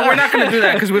damn. No, we're not gonna do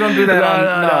that because we don't do that.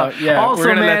 No. Yeah, also,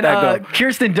 we're gonna let that go.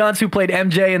 Kirsten Dunst, who played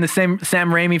MJ in the Sam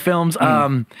Raimi films,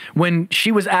 when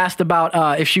she was asked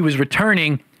about if she was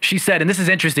returning, she said, and this is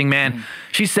interesting, man.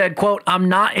 She said, quote, "I'm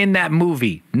not in that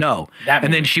movie. No."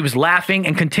 And then she was laughing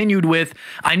and continued with,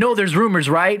 "I know there's rumors,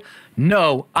 right?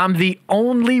 No, I'm the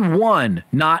only one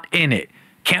not in it.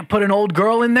 Can't put an old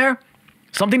girl in there?"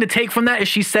 Something to take from that is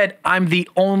she said, "I'm the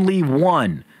only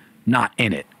one not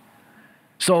in it."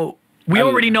 So we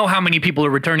already know how many people are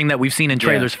returning that we've seen in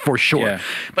trailers for sure. Yeah.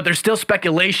 But there's still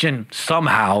speculation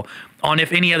somehow on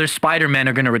if any other Spider-Men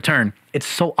are going to return. It's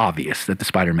so obvious that the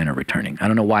Spider-Men are returning. I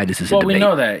don't know why this is a debate. Well, we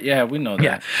know that. Yeah, we know that.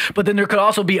 Yeah. But then there could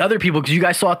also be other people, because you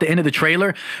guys saw at the end of the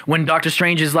trailer when Doctor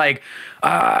Strange is like,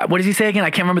 what does he say again?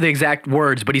 I can't remember the exact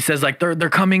words, but he says like, they're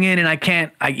coming in and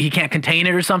he can't contain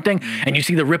it or something. And you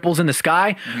see the ripples in the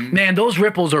sky. Man, those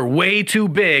ripples are way too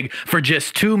big for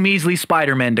just 2 measly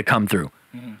Spider-Men to come through.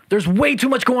 There's way too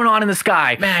much going on in the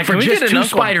sky for just two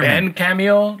Spider-Man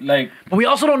cameo. Like, but we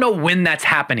also don't know when that's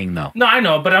happening, though. No, I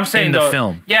know, but I'm saying in the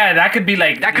film. Yeah, that could be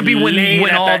like that could be when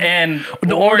all the end,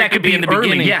 or that could be in the early.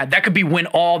 beginning. Yeah, that could be when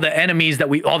all the enemies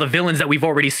all the villains that we've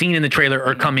already seen in the trailer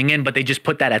are coming in, but they just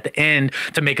put that at the end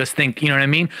to make us think. You know what I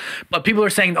mean? But people are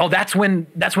saying, oh, that's when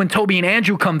Toby and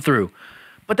Andrew come through.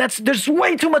 But there's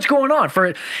way too much going on for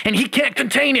it, and he can't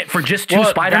contain it for just two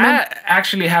Spider-Man. That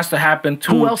actually has to happen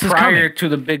prior to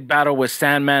the big battle with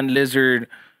Sandman, Lizard,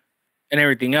 and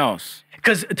everything else.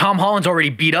 Because Tom Holland's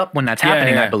already beat up when that's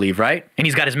happening, I believe, right? And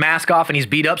he's got his mask off and he's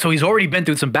beat up, so he's already been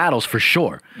through some battles for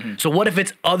sure. So what if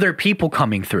it's other people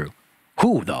coming through?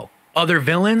 Who though? Other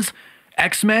villains?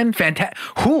 X-Men?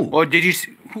 Who? Well,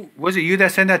 was it you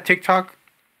that sent that TikTok?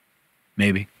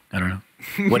 Maybe. I don't know.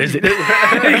 What is it? You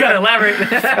gotta elaborate.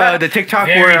 The TikTok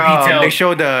where they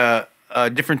showed the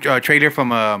different trailer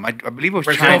from I believe it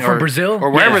was China from Brazil or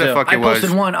wherever the fuck it was. I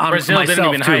posted one on Brazil myself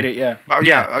didn't even too. hide it.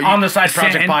 Yeah, on the Side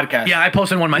Projekt Podcast. Yeah, I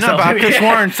posted one myself. No, but I could have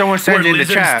sworn someone sent it in the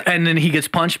chat. And then he gets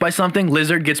punched by something.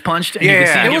 Lizard gets punched. And you can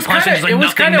see him get punched. And it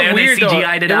was kind of weird. They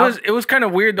CGI'd it out. It was kind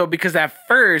of weird though because at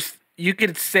first you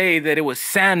could say that it was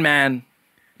Sandman.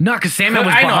 No, because Sandman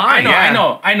was behind.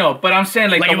 I know. But I'm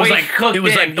saying like it was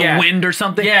like the wind or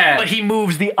something. Yeah. But he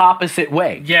moves the opposite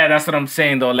way. Yeah, that's what I'm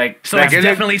saying though. Like, so it's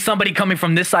definitely somebody coming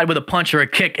from this side with a punch or a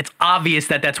kick. It's obvious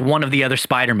that that's one of the other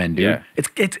Spider-Men, dude. Yeah.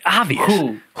 It's obvious.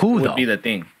 Who would be the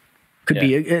thing? Could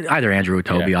be either Andrew or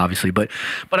Toby, obviously. But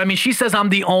I mean, she says I'm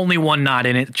the only one not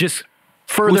in it. Just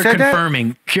further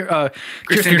confirming.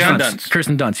 Kirsten Dunst.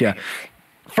 Kirsten Dunst, yeah.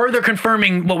 Further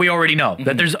confirming what we already know,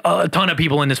 that there's a ton of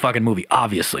people in this fucking movie,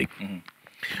 obviously.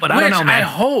 But I don't know, man.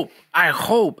 I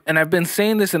hope, and I've been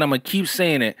saying this and I'm going to keep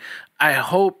saying it, I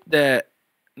hope that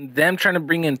them trying to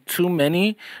bring in too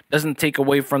many doesn't take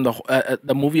away from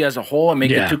the movie as a whole and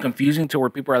make it too confusing to where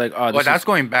people are like, oh, this that's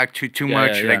going back to too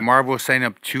much. Like Marvel setting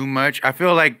up too much. I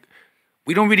feel like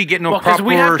we don't really get no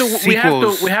proper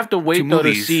sequels. We have to wait though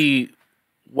to see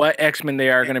what X-Men they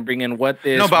are going to bring in, what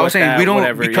this. No, but I was saying that, we don't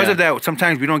whatever, because of that.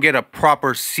 Sometimes we don't get a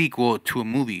proper sequel to a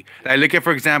movie. Like look at,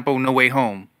 for example, No Way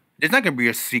Home. There's not going to be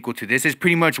a sequel to this. It's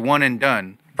pretty much one and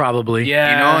done. Probably,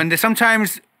 yeah. You know, and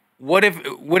sometimes would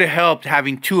it helped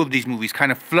having two of these movies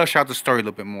kind of flush out the story a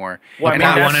little bit more? What, and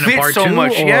not one in a part so two,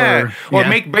 much, or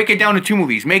break it down to two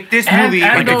movies. Make this movie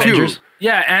into two.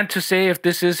 Yeah, and to say if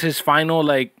this is his final,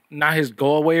 like not his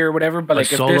go away or whatever, but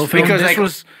like if this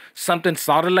was something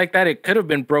solid like that, it could have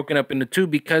been broken up into two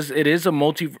because it is a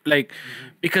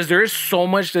because there is so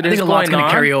much that is going on. I think a lot's going to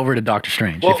carry over to Doctor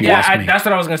Strange. Well, if you ask me, that's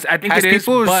what I was going to say. I think it is,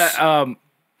 but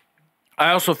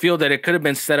I also feel that it could have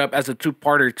been set up as a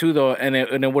two-parter too, though, and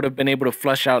it would have been able to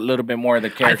flush out a little bit more of the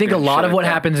character. I think a lot of what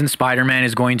happens in Spider-Man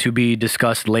is going to be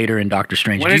discussed later in Doctor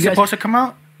Strange. When is it supposed to come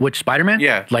out? Which Spider-Man?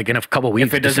 Yeah, like in a couple weeks.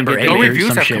 If it doesn't get no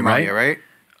reviews have come out yet, right?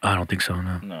 I don't think so.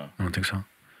 No, I don't think so.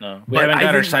 No, we haven't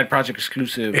got our Side Projekt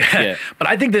exclusive yet. But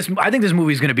I think this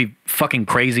movie is going to be fucking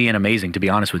crazy and amazing. To be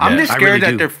honest with you, I'm just scared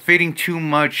that they're fitting too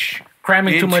much,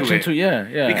 cramming too much into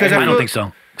Because I don't think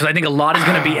so. Because I think a lot is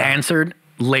going to be answered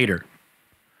later.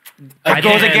 It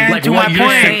goes again to my point.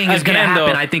 Saying is going to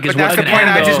happen. I think is what's going to happen.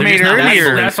 That's the point I just made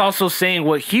earlier. That's also saying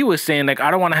what he was saying. Like I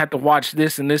don't want to have to watch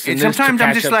this and this and this. Sometimes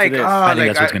I'm just like, I think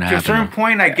that's what's going to happen. To a certain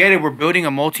point, I get it. We're building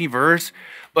a multiverse.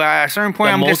 But at a certain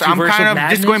point, I'm kind of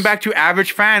just going back to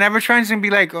average fan. Average fans gonna be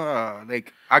like,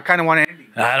 I kind of want to end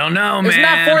it. I don't know, man. It's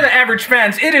not for the average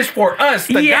fans. It is for us,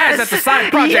 the guys at the Side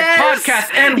Projekt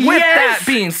Podcast. And with that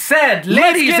being said,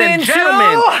 ladies and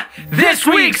gentlemen, this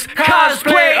week's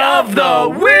Cosplay of the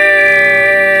Week.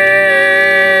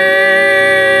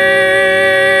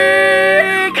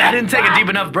 I didn't take a deep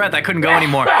enough breath. I couldn't go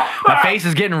anymore. My face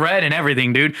is getting red and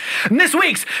everything, dude. And this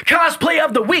week's Cosplay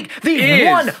of the Week, the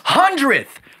 100th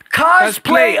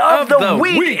Cosplay of the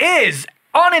Week is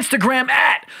on Instagram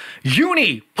at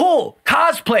UniPool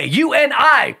Cosplay,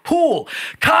 UNI Pool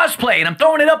Cosplay, and I'm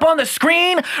throwing it up on the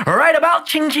screen right about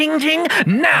ching ching ching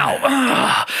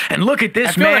now. And look at this,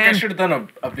 I feel man. Like I should have done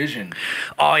a vision.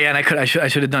 Oh yeah, and I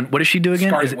should have done. What does she do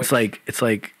again? It's like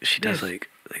she does like.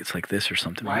 It's like this or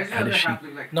something. Why How does she?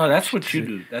 No, that's what you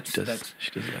do. She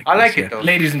does like I like it though.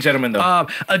 Ladies and gentlemen, though.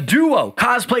 A duo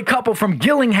cosplay couple from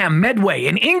Gillingham, Medway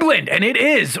in England, and it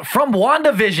is from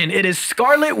WandaVision. It is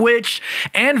Scarlet Witch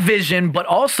and Vision, but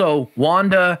also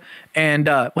Wanda and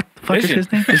what the Fuck is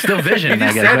his name? It's still Vision,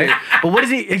 I guess, right? But what is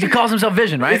he? He calls himself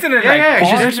Vision, right? Isn't it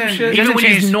like even when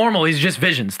he's normal, he's just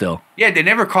Vision still. Yeah, they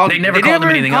never called him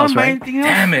anything else, right?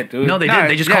 Damn it, dude. No, they did.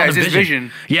 They just called him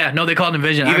Vision. Yeah, no, they called him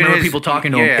Vision. I remember people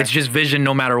talking to him. It's just Vision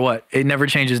no matter what. It never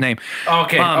changed his name.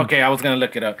 Okay, I was gonna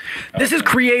look it up. This is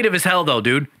creative as hell, though,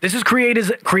 dude. This is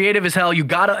creative as hell. You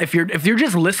gotta, if you're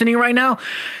just listening right now,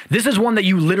 this is one that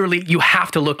you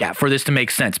have to look at for this to make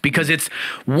sense, because it's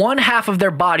one half of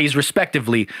their bodies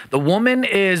respectively. The woman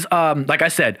is, like I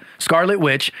said, Scarlet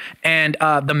Witch, and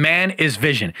the man is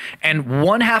Vision. And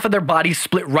one half of their bodies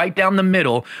split right down the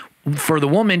middle. For the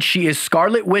woman, she is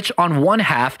Scarlet Witch on one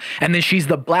half, and then she's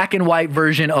the black and white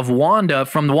version of Wanda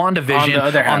from the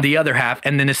WandaVision on the other half,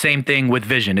 and then the same thing with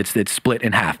Vision. It's split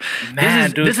in half.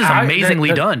 Man, this is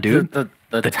amazingly done, dude.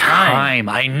 The time.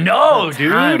 I know,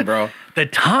 dude. Time, bro. The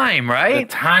time, right?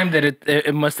 The time that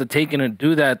it must have taken to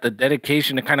do that, the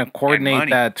dedication to kind of coordinate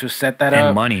that, to set that up.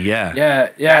 And money, yeah.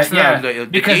 Yeah. The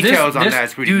details on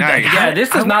that's pretty nice. Yeah,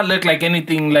 this does not look like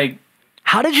anything like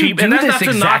how did you cheap. do And that's this not to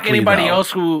exactly, knock anybody though?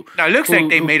 else who. No, it looks like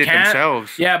they made it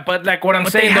themselves. Yeah, but like what I'm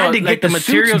saying though, like the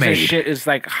materials and shit is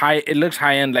like high. It looks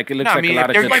high end. Like it looks like a lot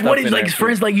of good like stuff what is in like there, for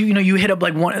instance, like you hit up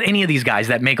like any of these guys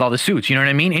that make all the suits. You know what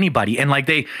I mean? Anybody, and like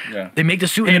they make the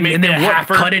suit and then what?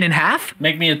 Cut it in half?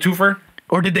 Make me a twofer?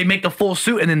 Or did they make the full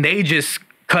suit and then they just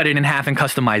cut it in half and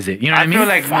customize it? You know what I mean?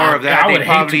 I feel like more of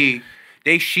that.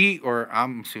 They sheet, or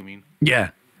I'm assuming. Yeah.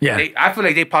 I feel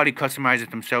like they probably customized it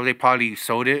themselves. They probably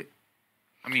sold it.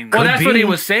 I mean, well, that's what he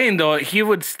was saying though. He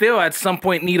would still at some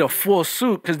point need a full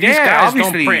suit because these guys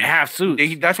don't print half suits.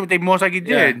 That's what they most likely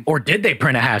did. Yeah. Or did they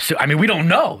print a half suit? I mean, we don't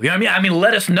know. You know what I mean?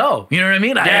 Let us know. You know what I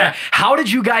mean? Yeah. How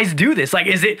did you guys do this? Like,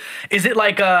 is it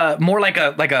like more like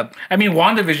a? I mean,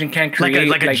 WandaVision can create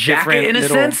like a jacket in a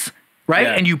sense. Right?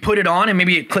 Yeah. And you put it on and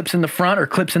maybe it clips in the front or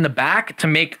clips in the back to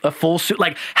make a full suit.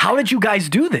 Like, how did you guys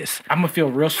do this? I'm going to feel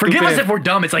real stupid. Forgive us if we're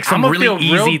dumb. It's like some really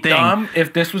easy thing. Dumb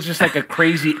if this was just like a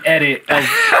crazy edit of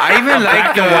I even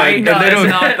like the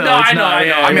little... I know.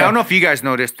 I mean, I don't know if you guys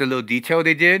noticed the little detail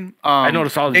they did. I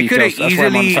noticed all the details. They could have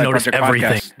easily... noticed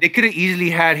everything. They could have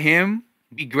easily had him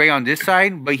be gray on this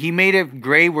side, but he made it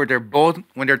gray where they're both...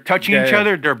 When they're touching each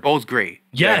other, they're both gray.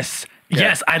 Yes.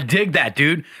 Yes, I dig that,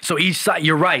 dude. So each side,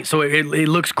 you're right. So it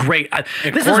looks great.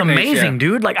 This is amazing,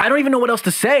 dude. Like, I don't even know what else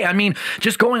to say. I mean,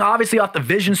 just going obviously off the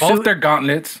Vision suit. Both their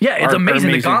gauntlets. Yeah, it's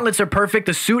amazing. The gauntlets are perfect.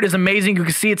 The suit is amazing. You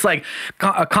can see it's like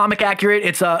a comic accurate.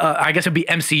 It's I guess it'd be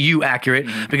MCU accurate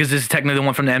because this is technically the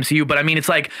one from the MCU. But I mean, it's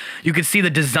like you can see the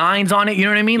designs on it. You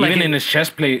know what I mean? Even like in his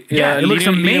chest plate. Yeah, it looks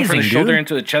amazing, from the dude. shoulder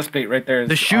into the chest plate right there.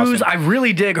 The shoes, awesome. I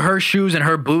really dig her shoes and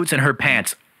her boots and her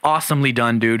pants. Awesomely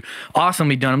done, dude.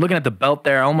 Awesomely done. I'm looking at the belt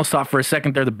there. I almost thought for a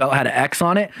second there the belt had an X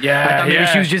on it. Yeah, I thought maybe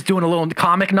she was just doing a little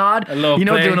comic nod. A little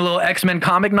play. Doing a little X-Men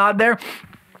comic nod there.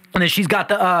 And then she's got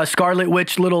the Scarlet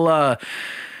Witch little...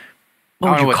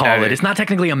 what would you call it? It's not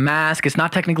technically a mask. It's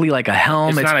not technically like a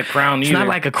helm. It's not a crown either. It's not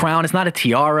like a crown. It's not a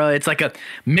tiara. It's like a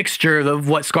mixture of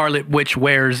what Scarlet Witch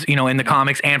wears, you know, in the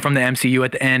comics and from the MCU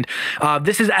at the end.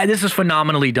 This is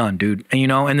phenomenally done, dude. And, you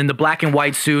know, and then the black and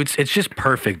white suits. It's just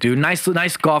perfect, dude. Nice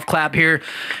golf clap here.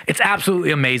 It's absolutely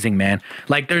amazing, man.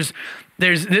 Like this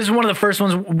is one of the first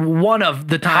ones. One of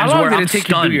the times where I'm stunned. How long did it take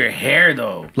you to do your hair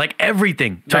though? Like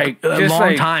everything. Took a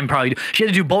long time probably. She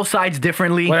had to do both sides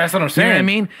differently. Well, that's what I'm saying. You know what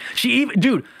I mean?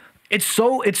 Dude, it's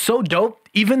so dope.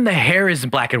 Even the hair is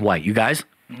black and white, you guys.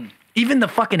 Even the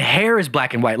fucking hair is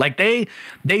black and white. Like they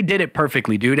did it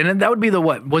perfectly, dude. And that would be the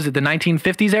what? Was it the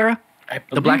 1950s era?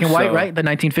 The black and white, right? The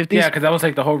 1950s. Yeah, because that was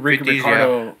like the whole Rick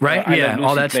Ricardo, right? Yeah,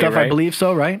 all that stuff. Right? I believe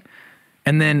so, right?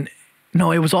 And then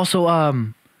no, it was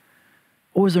also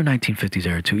what was their 1950s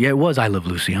era too? Yeah, it was I Love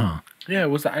Lucy, huh? Yeah, it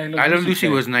was I Love Lucy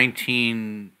was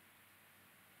 19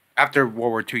 after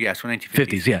World War II. Yeah, so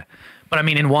 1950s. Yeah. But I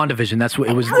mean, in WandaVision, that's what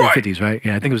it was, the 50s, right?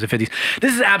 Yeah, I think it was the 50s.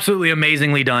 This is absolutely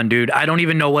amazingly done, dude. I don't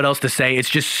even know what else to say. It's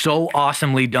just so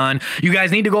awesomely done. You guys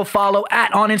need to go follow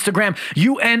on Instagram,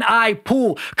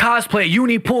 UNIPool Cosplay,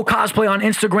 UniPool Cosplay on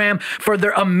Instagram for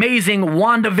their amazing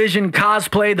WandaVision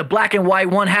cosplay. The black and white,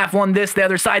 one half, one this, the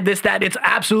other side, this, that. It's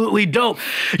absolutely dope.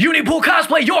 UniPool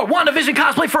Cosplay, your WandaVision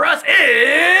cosplay for us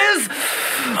is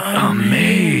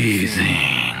amazing.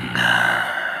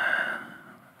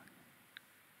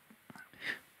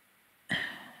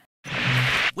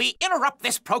 We interrupt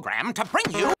this program to bring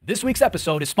you... This week's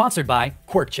episode is sponsored by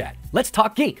Quirk Chat. Let's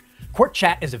talk geek. Quirk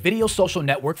Chat is a video social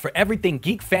network for everything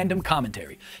geek fandom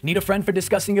commentary. Need a friend for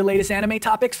discussing your latest anime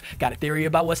topics? Got a theory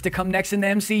about what's to come next in the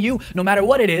MCU? No matter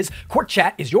what it is, Quirk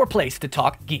Chat is your place to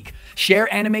talk geek.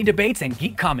 Share anime debates and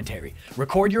geek commentary.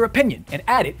 Record your opinion and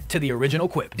add it to the original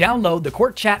quip. Download the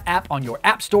Quirk Chat app on your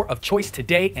app store of choice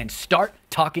today and start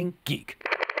talking geek.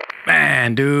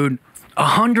 Man, dude,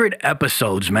 100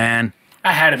 episodes, man.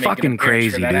 I had to make fucking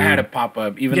crazy, dude. I had to pop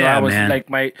up, even though I was like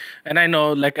and I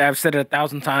know, like I've said it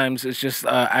 1,000 times. It's just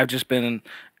I've just been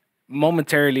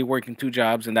momentarily working 2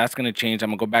 jobs, and that's gonna change. I'm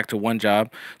gonna go back to 1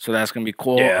 job, so that's gonna be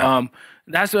cool. Yeah.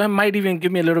 That's what might even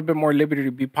give me a little bit more liberty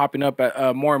to be popping up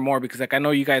more and more, because like I know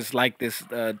you guys like this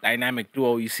dynamic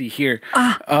duo you see here.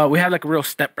 We have like a real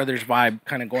Step Brothers vibe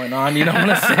kind of going on. You know what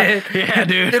I'm saying? Yeah,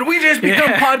 dude. Did we just become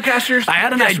podcasters? I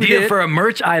had an idea for a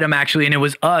merch item actually, and it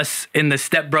was us in the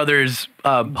Step Brothers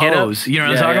pose. You know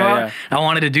what I'm talking about? Yeah. I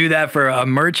wanted to do that for a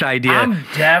merch idea. I'm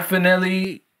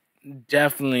definitely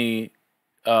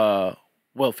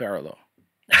Will Ferrell though.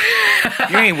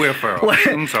 You ain't Will Ferrell.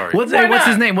 I'm sorry. What's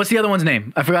his name? What's the other one's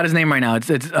name? I forgot his name right now. It's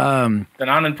the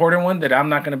non-important one that I'm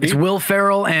not gonna be. It's Will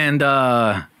Ferrell and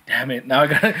damn it! Now I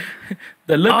got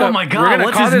the lookup. Oh my god!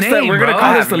 What's his name? We're gonna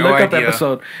call this the lookup idea.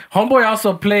 episode. Homeboy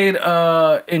also played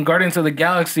in Guardians of the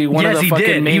Galaxy. One of the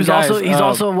fucking main guys.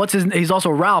 He's also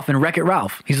Ralph in Wreck-It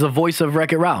Ralph. He's the voice of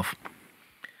Wreck-It Ralph.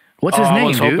 What's his name, I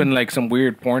was dude? hoping like some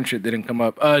weird porn shit didn't come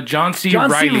up. John C.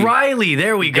 John Reilly. C. Reilly.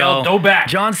 There we go. Go back.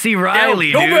 John C.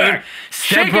 Reilly, Go dude. back.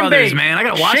 Step Shake Brothers, and bake. man. I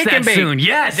gotta watch Shake that and bake. soon.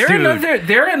 Yes, they're dude.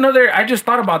 They're another. I just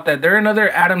thought about that. They're another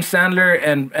Adam Sandler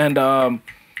and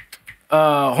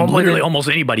literally almost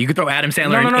anybody. You could throw Adam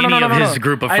Sandler in any of his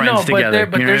group of friends together.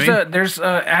 But there's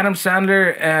Adam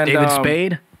Sandler and David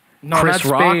Spade. No, Chris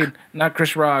not Rock. Spade, not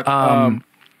Chris Rock.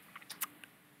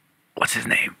 What's his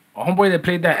name? Homeboy that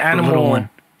played that animal. Little one.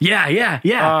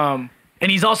 Yeah.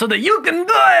 And he's also the You Can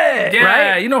Do It, Yeah,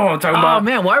 right? you know what I'm talking about. Oh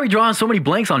man, why are we drawing so many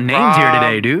blanks on names here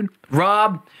today, dude?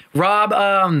 Rob,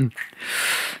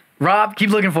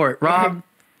 keep looking for it. Rob.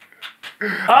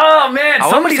 Oh man,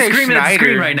 somebody's screaming at the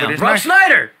screen right now. Rob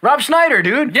Schneider,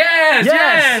 dude.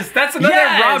 Yes. That's another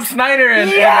Rob Schneider and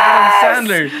Adam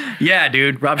Sandler. Yeah,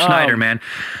 dude, Rob Schneider, man.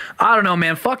 I don't know,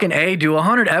 man. Fucking A, do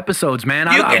 100 episodes,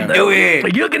 man. You can do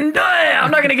it. You can do it. I'm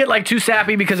not gonna get like too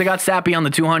sappy because I got sappy on the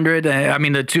 200. I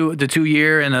mean the two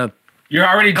year and a. You're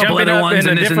already jumping other up ones in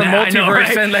a and different multiverse know,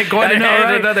 right? and like going ahead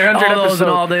right? another 100 all those episodes. and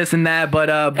all this and that, but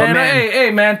and man,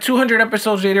 hey, man, 200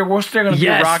 episodes later, we're still gonna be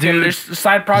rocking. Dude. This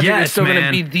Side Projekt is still gonna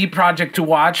be the project to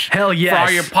watch. Hell yes. For all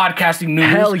your podcasting news.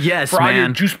 Hell yes, for all your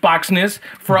man. Juiceboxness.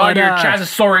 For all your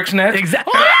Chazosaurusness.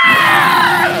 Exactly.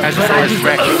 Chazosaurus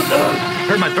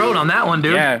Hurt my throat on that one,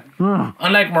 dude. Yeah.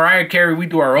 Unlike Mariah Carey, we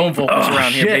do our own vocals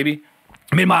around here, baby.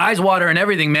 Made my eyes water and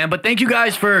everything, man. But thank you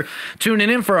guys for tuning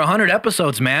in for 100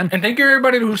 episodes, man. And thank you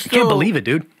everybody who's still Can't believe it,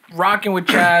 dude. Rocking with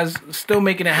Chaz, still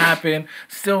making it happen,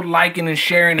 still liking and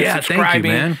sharing and subscribing. Thank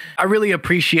you, man. I really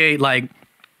appreciate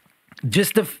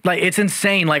just it's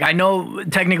insane. Like I know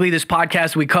technically this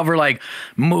podcast we cover like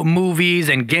movies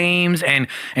and games and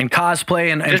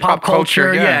cosplay and pop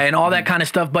culture, and all that kind of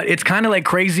stuff. But it's kind of like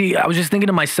crazy. I was just thinking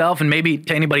to myself, and maybe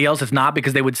to anybody else, it's not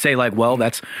because they would say like, well,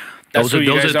 those are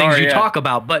the things you talk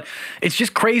about. But it's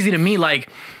just crazy to me, like,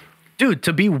 dude,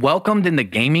 to be welcomed in the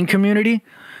gaming community,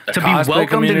 to be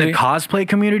welcomed in the cosplay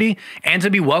community, and to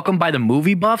be welcomed by the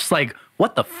movie buffs, like,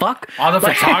 what the fuck? All the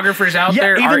photographers out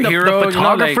there, even art heroes, the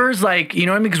photographers, you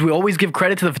know what I mean? Because we always give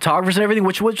credit to the photographers and everything,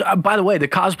 which by the way, the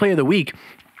cosplay of the week,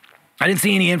 I didn't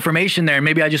see any information there.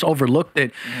 Maybe I just overlooked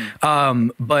it.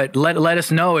 But let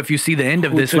us know if you see the end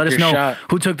of this. Let us know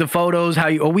who took the photos,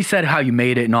 we said how you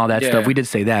made it and all that stuff. We did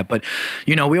say that. But,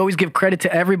 you know, we always give credit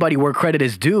to everybody where credit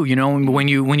is due. You know, when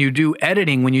you do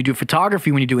editing, when you do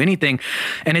photography, when you do anything.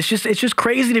 And it's just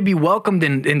crazy to be welcomed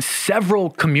in several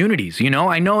communities. You know,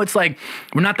 I know it's like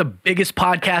we're not the biggest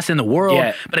podcast in the world,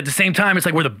 but at the same time, it's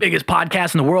like we're the biggest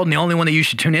podcast in the world and the only one that you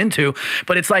should tune into.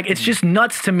 But it's like, it's just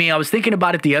nuts to me. I was thinking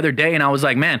about it the other day, and I was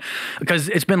like, man, because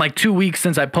it's been like 2 weeks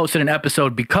since I posted an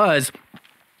episode because.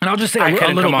 And I'll just say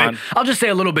a little bit. I'll just say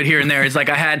a little bit here and there. It's like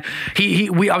I had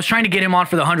I was trying to get him on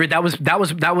for the 100. That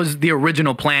was the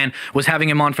original plan, was having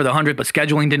him on for the 100, but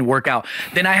scheduling didn't work out.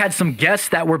 Then I had some guests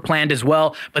that were planned as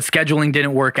well, but scheduling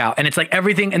didn't work out. And it's like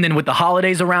everything. And then with the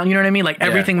holidays around, you know what I mean? Like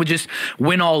everything would just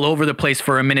went all over the place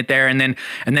for a minute there. And then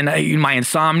my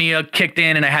insomnia kicked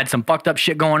in, and I had some fucked up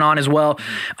shit going on as well.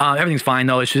 Everything's fine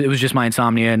though. It was just my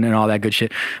insomnia and all that good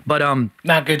shit. But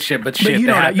not good shit, but shit. You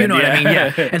know that what I mean?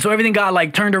 Yeah. And so everything got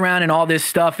like turned around and all this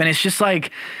stuff, and it's just like,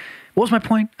 what was my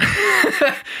point?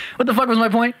 What the fuck was my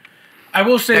point? I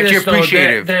will say this, you're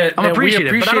appreciative. I'm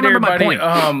appreciative, but I don't remember my point.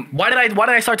 Why did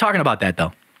I start talking about that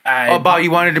though? About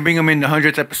you wanted to bring him in the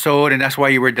 100th episode, and that's why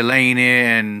you were delaying it,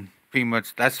 and pretty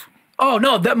much that's. Oh,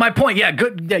 no, my point. Yeah,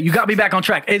 good. Yeah, you got me back on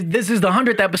track. This is the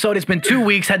 100th episode. It's been 2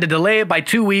 weeks. Had to delay it by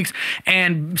 2 weeks.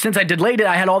 And since I delayed it,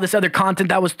 I had all this other content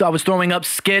that I was throwing up,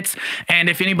 skits. And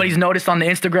if anybody's noticed on the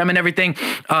Instagram and everything,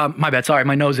 my bad, sorry,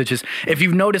 my nose itches. If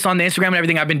you've noticed on the Instagram and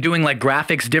everything, I've been doing like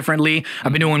graphics differently.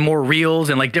 I've been doing more reels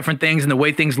and like different things and the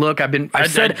way things look. I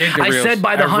said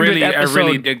by the 100th episode. I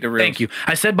really dig the reels. Thank you.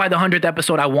 I said by the 100th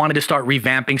episode, I wanted to start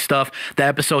revamping stuff, the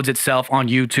episodes itself on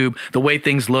YouTube, the way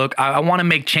things look. I want to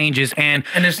make changes. And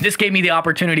this gave me the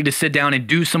opportunity to sit down and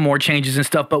do some more changes and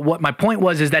stuff. But what my point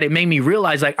was is that it made me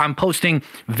realize like I'm posting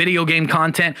video game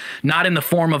content, not in the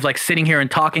form of like sitting here and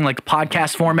talking like the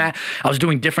podcast format. I was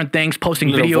doing different things,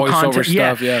 posting video content.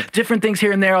 Stuff, different things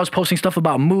here and there. I was posting stuff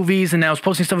about movies and I was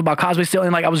posting stuff about cosplay still.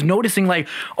 And like I was noticing like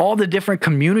all the different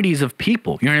communities of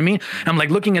people. You know what I mean? And I'm like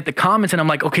looking at the comments and I'm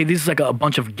like, okay, this is like a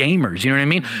bunch of gamers. You know what I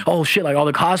mean? Oh shit, like all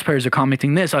the cosplayers are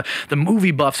commenting this. The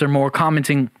movie buffs are more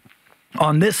commenting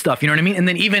on this stuff, you know what I mean? And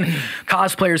then even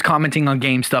cosplayers commenting on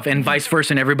game stuff and vice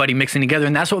versa and everybody mixing together.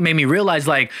 And that's what made me realize,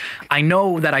 like, I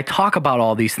know that I talk about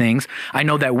all these things. I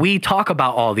know that we talk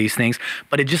about all these things,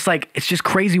 but it's just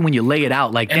crazy when you lay it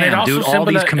out. Like, and damn, dude, all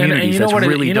these communities, that's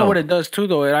really dope. You know what it does too,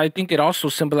 though? I think it also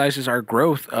symbolizes our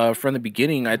growth from the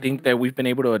beginning. I think that we've been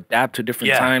able to adapt to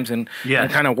different times and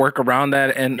kind of work around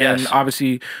that. And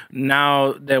obviously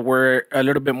now that we're a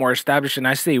little bit more established, and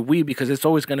I say we because it's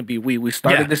always going to be we. We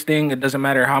started this thing. It doesn't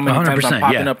matter how many times I'm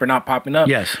popping up or not popping up.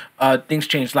 Yes. Things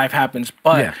change, life happens.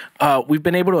 But we've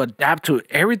been able to adapt to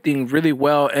everything really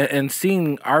well and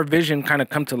seeing our vision kind of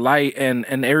come to light and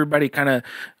everybody kind of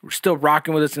still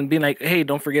rocking with us and being like, hey,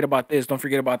 don't forget about this, don't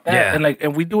forget about that. Yeah.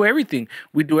 And we do everything.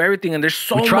 We do everything. And there's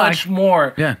so much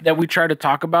more that we try to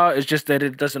talk about. It's just that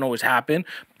it doesn't always happen.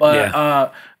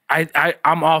 But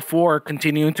I'm all for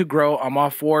continuing to grow. I'm all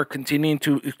for continuing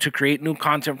to create new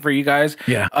content for you guys.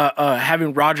 Yeah.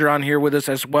 Having Roger on here with us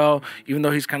as well, even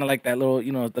though he's kind of like that little,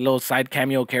 the little side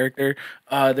cameo character.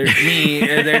 There's me.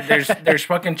 there's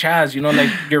fucking Chaz.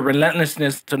 Like your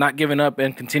relentlessness to not giving up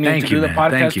and continuing to do the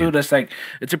podcast, dude. That's like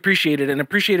it's appreciated and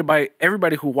appreciated by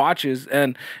everybody who watches.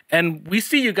 And we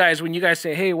see you guys when you guys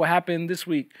say, hey, what happened this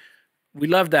week? We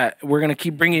love that. We're going to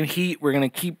keep bringing heat. We're going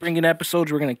to keep bringing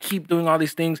episodes. We're going to keep doing all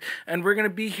these things. And we're going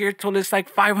to be here till it's like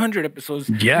 500 episodes.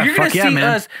 Yeah, you're going to see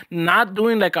us not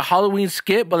doing like a Halloween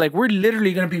skit, but like we're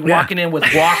literally going to be walking in with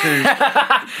walkers.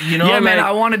 Yeah, man,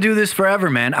 I want to do this forever,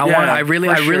 man. I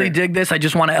really dig this. I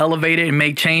just want to elevate it and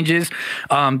make changes.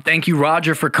 Thank you,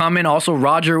 Roger, for coming. Also,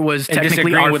 Roger was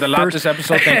technically our with a lot this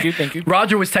episode. Thank you.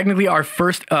 Roger was technically our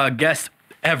first guest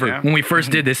ever when we first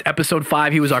did this. Episode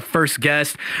 5, he was our first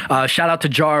guest. Shout out to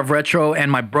Jar of Retro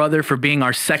and my brother for being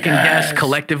our second guest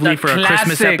collectively for a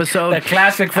Christmas episode. The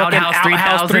classic fucking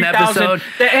Outhouse 3000 episode.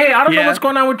 Hey, I don't know what's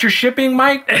going on with your shipping,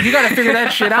 Mike. You got to figure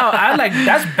that shit out.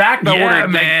 That's back the order,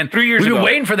 man. Like 3 years ago. We've been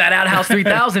waiting for that Outhouse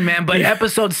 3000, man. But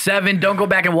episode 7, don't go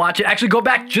back and watch it. Actually, go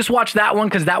back, just watch that one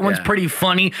because that one's pretty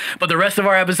funny. But the rest of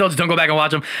our episodes, don't go back and watch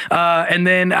them. And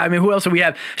then, who else do we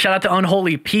have? Shout out to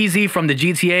Unholy Peasy from the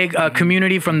GTA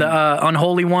community, from the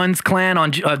Unholy Ones clan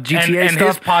on GTA and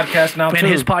stuff. His podcast now, and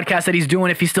his podcast that he's doing,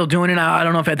 if he's still doing it. I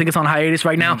don't know if I think it's on hiatus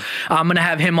right now. I'm going to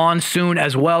have him on soon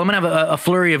as well. I'm going to have a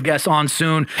flurry of guests on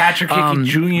soon. Patrick Hickey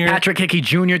Jr. Patrick Hickey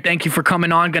Jr., thank you for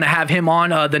coming on. Going to have him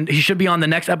on. He should be on the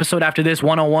next episode after this,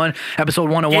 101, episode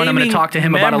 101. Gaming I'm going to talk to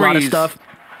him about a lot of stuff.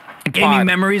 Gaming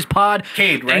Memories Pod.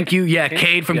 Cade, right? Thank you. Yeah,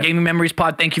 Cade from Gaming Memories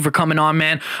Pod. Thank you for coming on,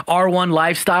 man. R1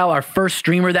 Lifestyle, our first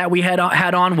streamer that we had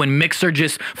on when Mixer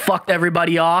just fucked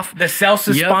everybody off. The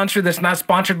Celsius sponsor that's not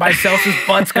sponsored by Celsius,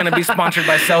 but's going to be sponsored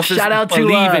by Celsius. Shout out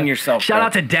Believe in yourself. Shout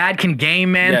out to Dad Can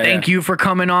Game, man. Thank you for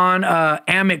coming on.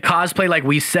 Amit Cosplay, like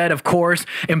we said, of course.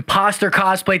 Imposter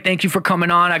Cosplay, thank you for coming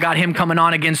on. I got him coming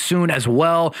on again soon as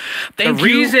well. The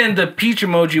reason the peach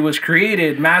emoji was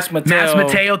created, Mas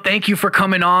Mateo, thank you for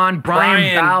coming on.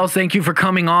 Brian Bowles, thank you for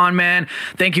coming on, man.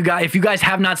 Thank you, guys. If you guys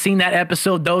have not seen that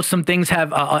episode, some things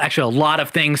have, actually a lot of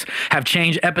things have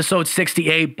changed. Episode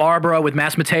 68, Barbara with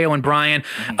Mas Mateo and Brian.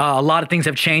 A lot of things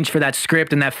have changed for that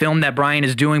script and that film that Brian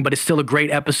is doing, but it's still a great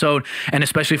episode, and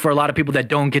especially for a lot of people that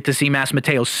don't get to see Mas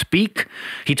Mateo speak.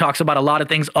 He talks about a lot of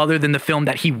things other than the film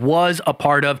that he was a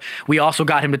part of. We also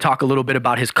got him to talk a little bit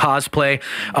about his cosplay.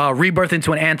 Rebirth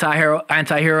into an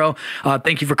anti-hero.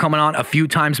 Thank you for coming on a few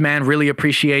times, man. Really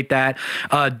appreciate appreciate that.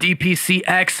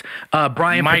 DPCX,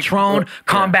 Brian Patron,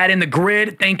 Combat in the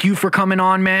Grid. Thank you for coming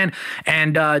on, man.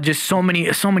 And just so many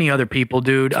other people,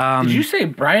 dude. Did you say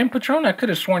Brian Patron? I could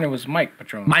have sworn it was Mike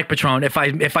Patron. Mike Patron. If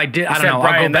I did, I don't know.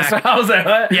 Brian, I'll go back. I was like,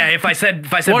 what? Yeah, if I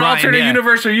said what Brian, alternate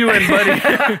universe are you in,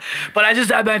 buddy? But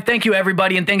I thank you,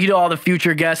 everybody, and thank you to all the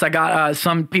future guests. I got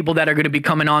some people that are going to be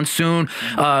coming on soon,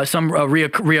 some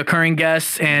reoccurring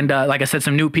guests, and like I said,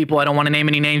 some new people. I don't want to name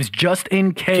any names just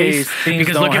in case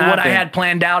because look at what I had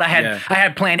planned out. I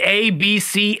had planned A, B,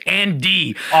 C, and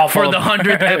D for the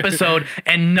 100th episode,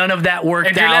 and none of that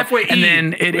worked out. And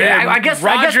then I guess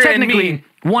technically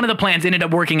one of the plans ended up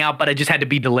working out, but it just had to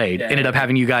be delayed. Yeah. Ended up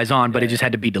having you guys on, but it just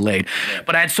had to be delayed. Yeah.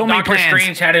 But I had so many plans. Doctor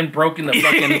Strange hadn't broken the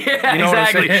fucking. Yeah, you know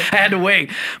exactly. What I'm saying? I had to wait.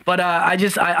 But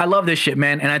I love this shit,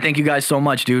 man, and I thank you guys so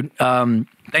much, dude.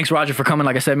 Thanks, Roger, for coming.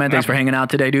 Like I said, man, thanks for hanging out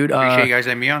today, dude. Appreciate you guys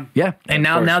letting me on. Yeah, and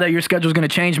now that your schedule's going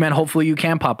to change, man, hopefully you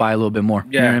can pop by a little bit more.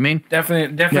 Yeah. You know what I mean?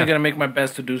 Definitely going to make my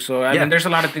best to do so. I mean, there's a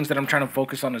lot of things that I'm trying to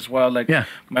focus on as well. Like,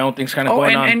 my own things kind of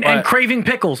going on. And Craving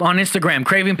Pickles on Instagram.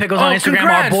 Craving Pickles on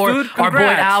Instagram. Congrats, our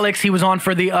boy Alex, he was on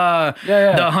for the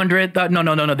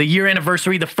 100th, the year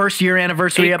anniversary, the first year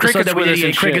anniversary episode that we did. He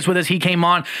ate crickets with us. He came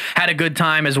on, had a good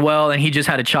time as well, and he just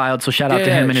had a child. So shout out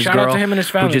to him and his girl. Shout out to him and his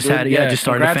family. Who just just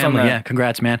started a family. Yeah,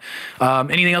 congrats, man.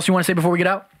 Anything else you want to say before we get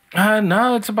out?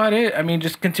 No, that's about it. I mean,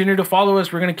 just continue to follow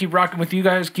us. We're gonna keep rocking with you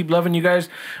guys, keep loving you guys.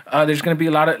 There's gonna be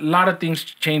a lot of things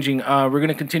changing. We're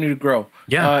gonna continue to grow.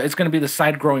 Yeah, it's gonna be the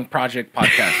Side Projekt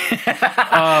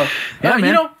Podcast. Man.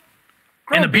 You know,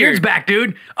 and the beard's back,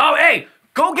 dude. Oh, hey.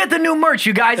 Go get the new merch,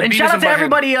 you guys, and shout out to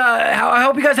everybody. I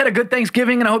hope you guys had a good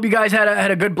Thanksgiving, and I hope you guys had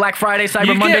a good Black Friday,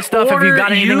 Cyber Monday stuff. If you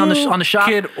got anything on the shop,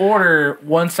 you could order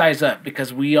one size up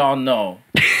because we all know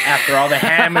after all the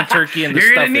ham and turkey and the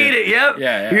you're stuff, gonna need it. Yep,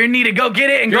 yeah. You're gonna need it. Go get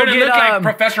it and you're go get look like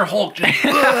Professor Hulk just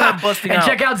busting and out.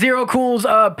 check out ZeroCool's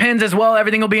pins as well.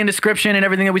 Everything will be in description and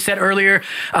everything that we said earlier.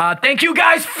 Thank you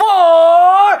guys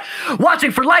for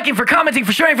watching, for liking, for commenting,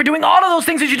 for sharing, for doing all of those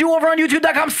things that you do over on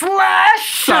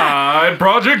YouTube.com/Side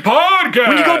Projekt Podcast.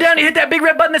 When you go down, you hit that big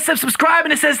red button that says subscribe,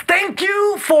 and it says thank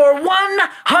you for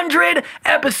 100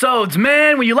 episodes,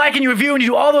 man. When you like and you review and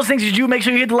you do all those things you do, make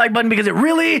sure you hit the like button because it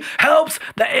really helps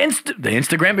the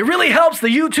Instagram. It really helps the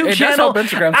YouTube channel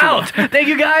out. Thank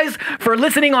you guys for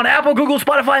listening on Apple, Google,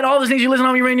 Spotify, and all those things you listen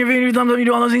on. You rate your video, thumbs up, you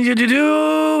do all those things you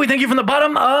do. We thank you from the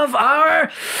bottom of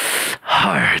our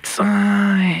hearts.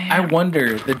 I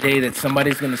wonder the day that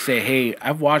somebody's gonna say, "Hey,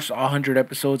 I've watched all 100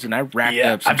 episodes and I racked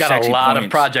up some I've got sexy a lot points.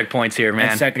 of project points here,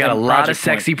 man. I got a lot of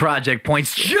sexy project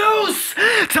points. Juice!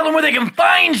 Tell them where they can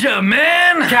find you,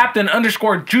 man. Captain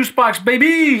 _Juicebox,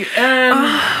 baby. And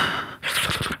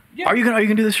are you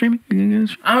gonna do the streaming?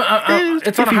 It's on a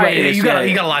hiatus. You got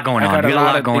a lot going on. You got a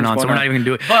lot going on, so we're not even gonna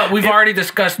do it. But we've already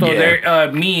discussed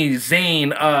though. Me,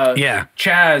 Zane,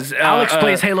 Chaz, Alex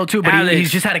plays Halo too, but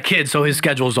he's just had a kid, so his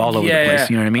schedule's all over the place.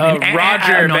 You know what I mean? And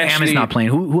Roger, no, Amit's not playing.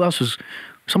 Who else was?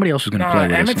 Somebody else was gonna play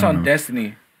with us. Amit's on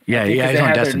Destiny. Yeah, he's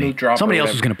on Destiny. Somebody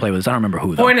else was going to play with us. I don't remember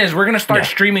who, though. Point is, we're going to start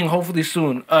streaming hopefully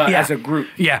soon as a group.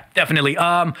 Yeah, definitely.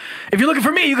 If you're looking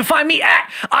for me, you can find me at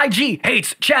IG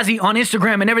Hates Chazzy on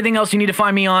Instagram, and everything else you need to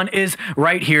find me on is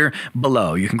right here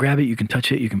below. You can grab it, you can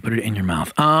touch it, you can put it in your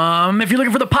mouth. If you're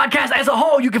looking for the podcast as a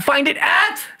whole, you can find it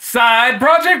at Side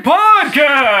Projekt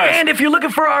Podcast. And if you're looking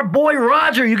for our boy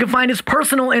Roger, you can find his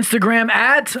personal Instagram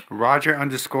at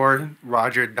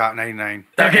Roger_Roger.99.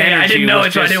 Okay, I didn't know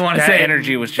it, so I didn't want to say that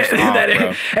energy was just off,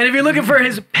 bro. And if you're looking for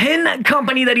his pin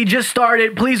company that he just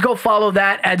started, please go follow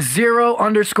that at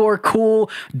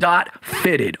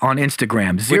 @0_cool.fitted on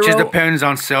Instagram. Which is the pen's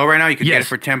on sale right now. You can get it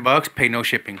for $10, pay no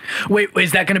shipping. Wait,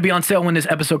 is that going to be on sale when this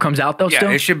episode comes out, though?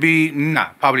 Yeah, it should be.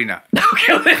 Probably not.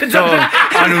 Okay, so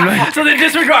then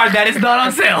disregard that. It's not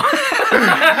on sale.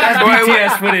 That's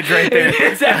BTS footage right there.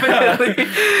 It's definitely.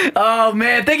 Oh,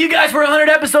 man. Thank you guys for 100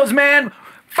 episodes, man.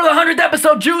 For the 100th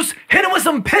episode, Juice, hit him with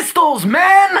some pistols,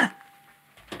 man.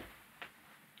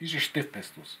 These are stiff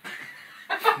pistols.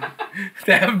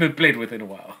 They haven't been played with in a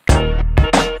while.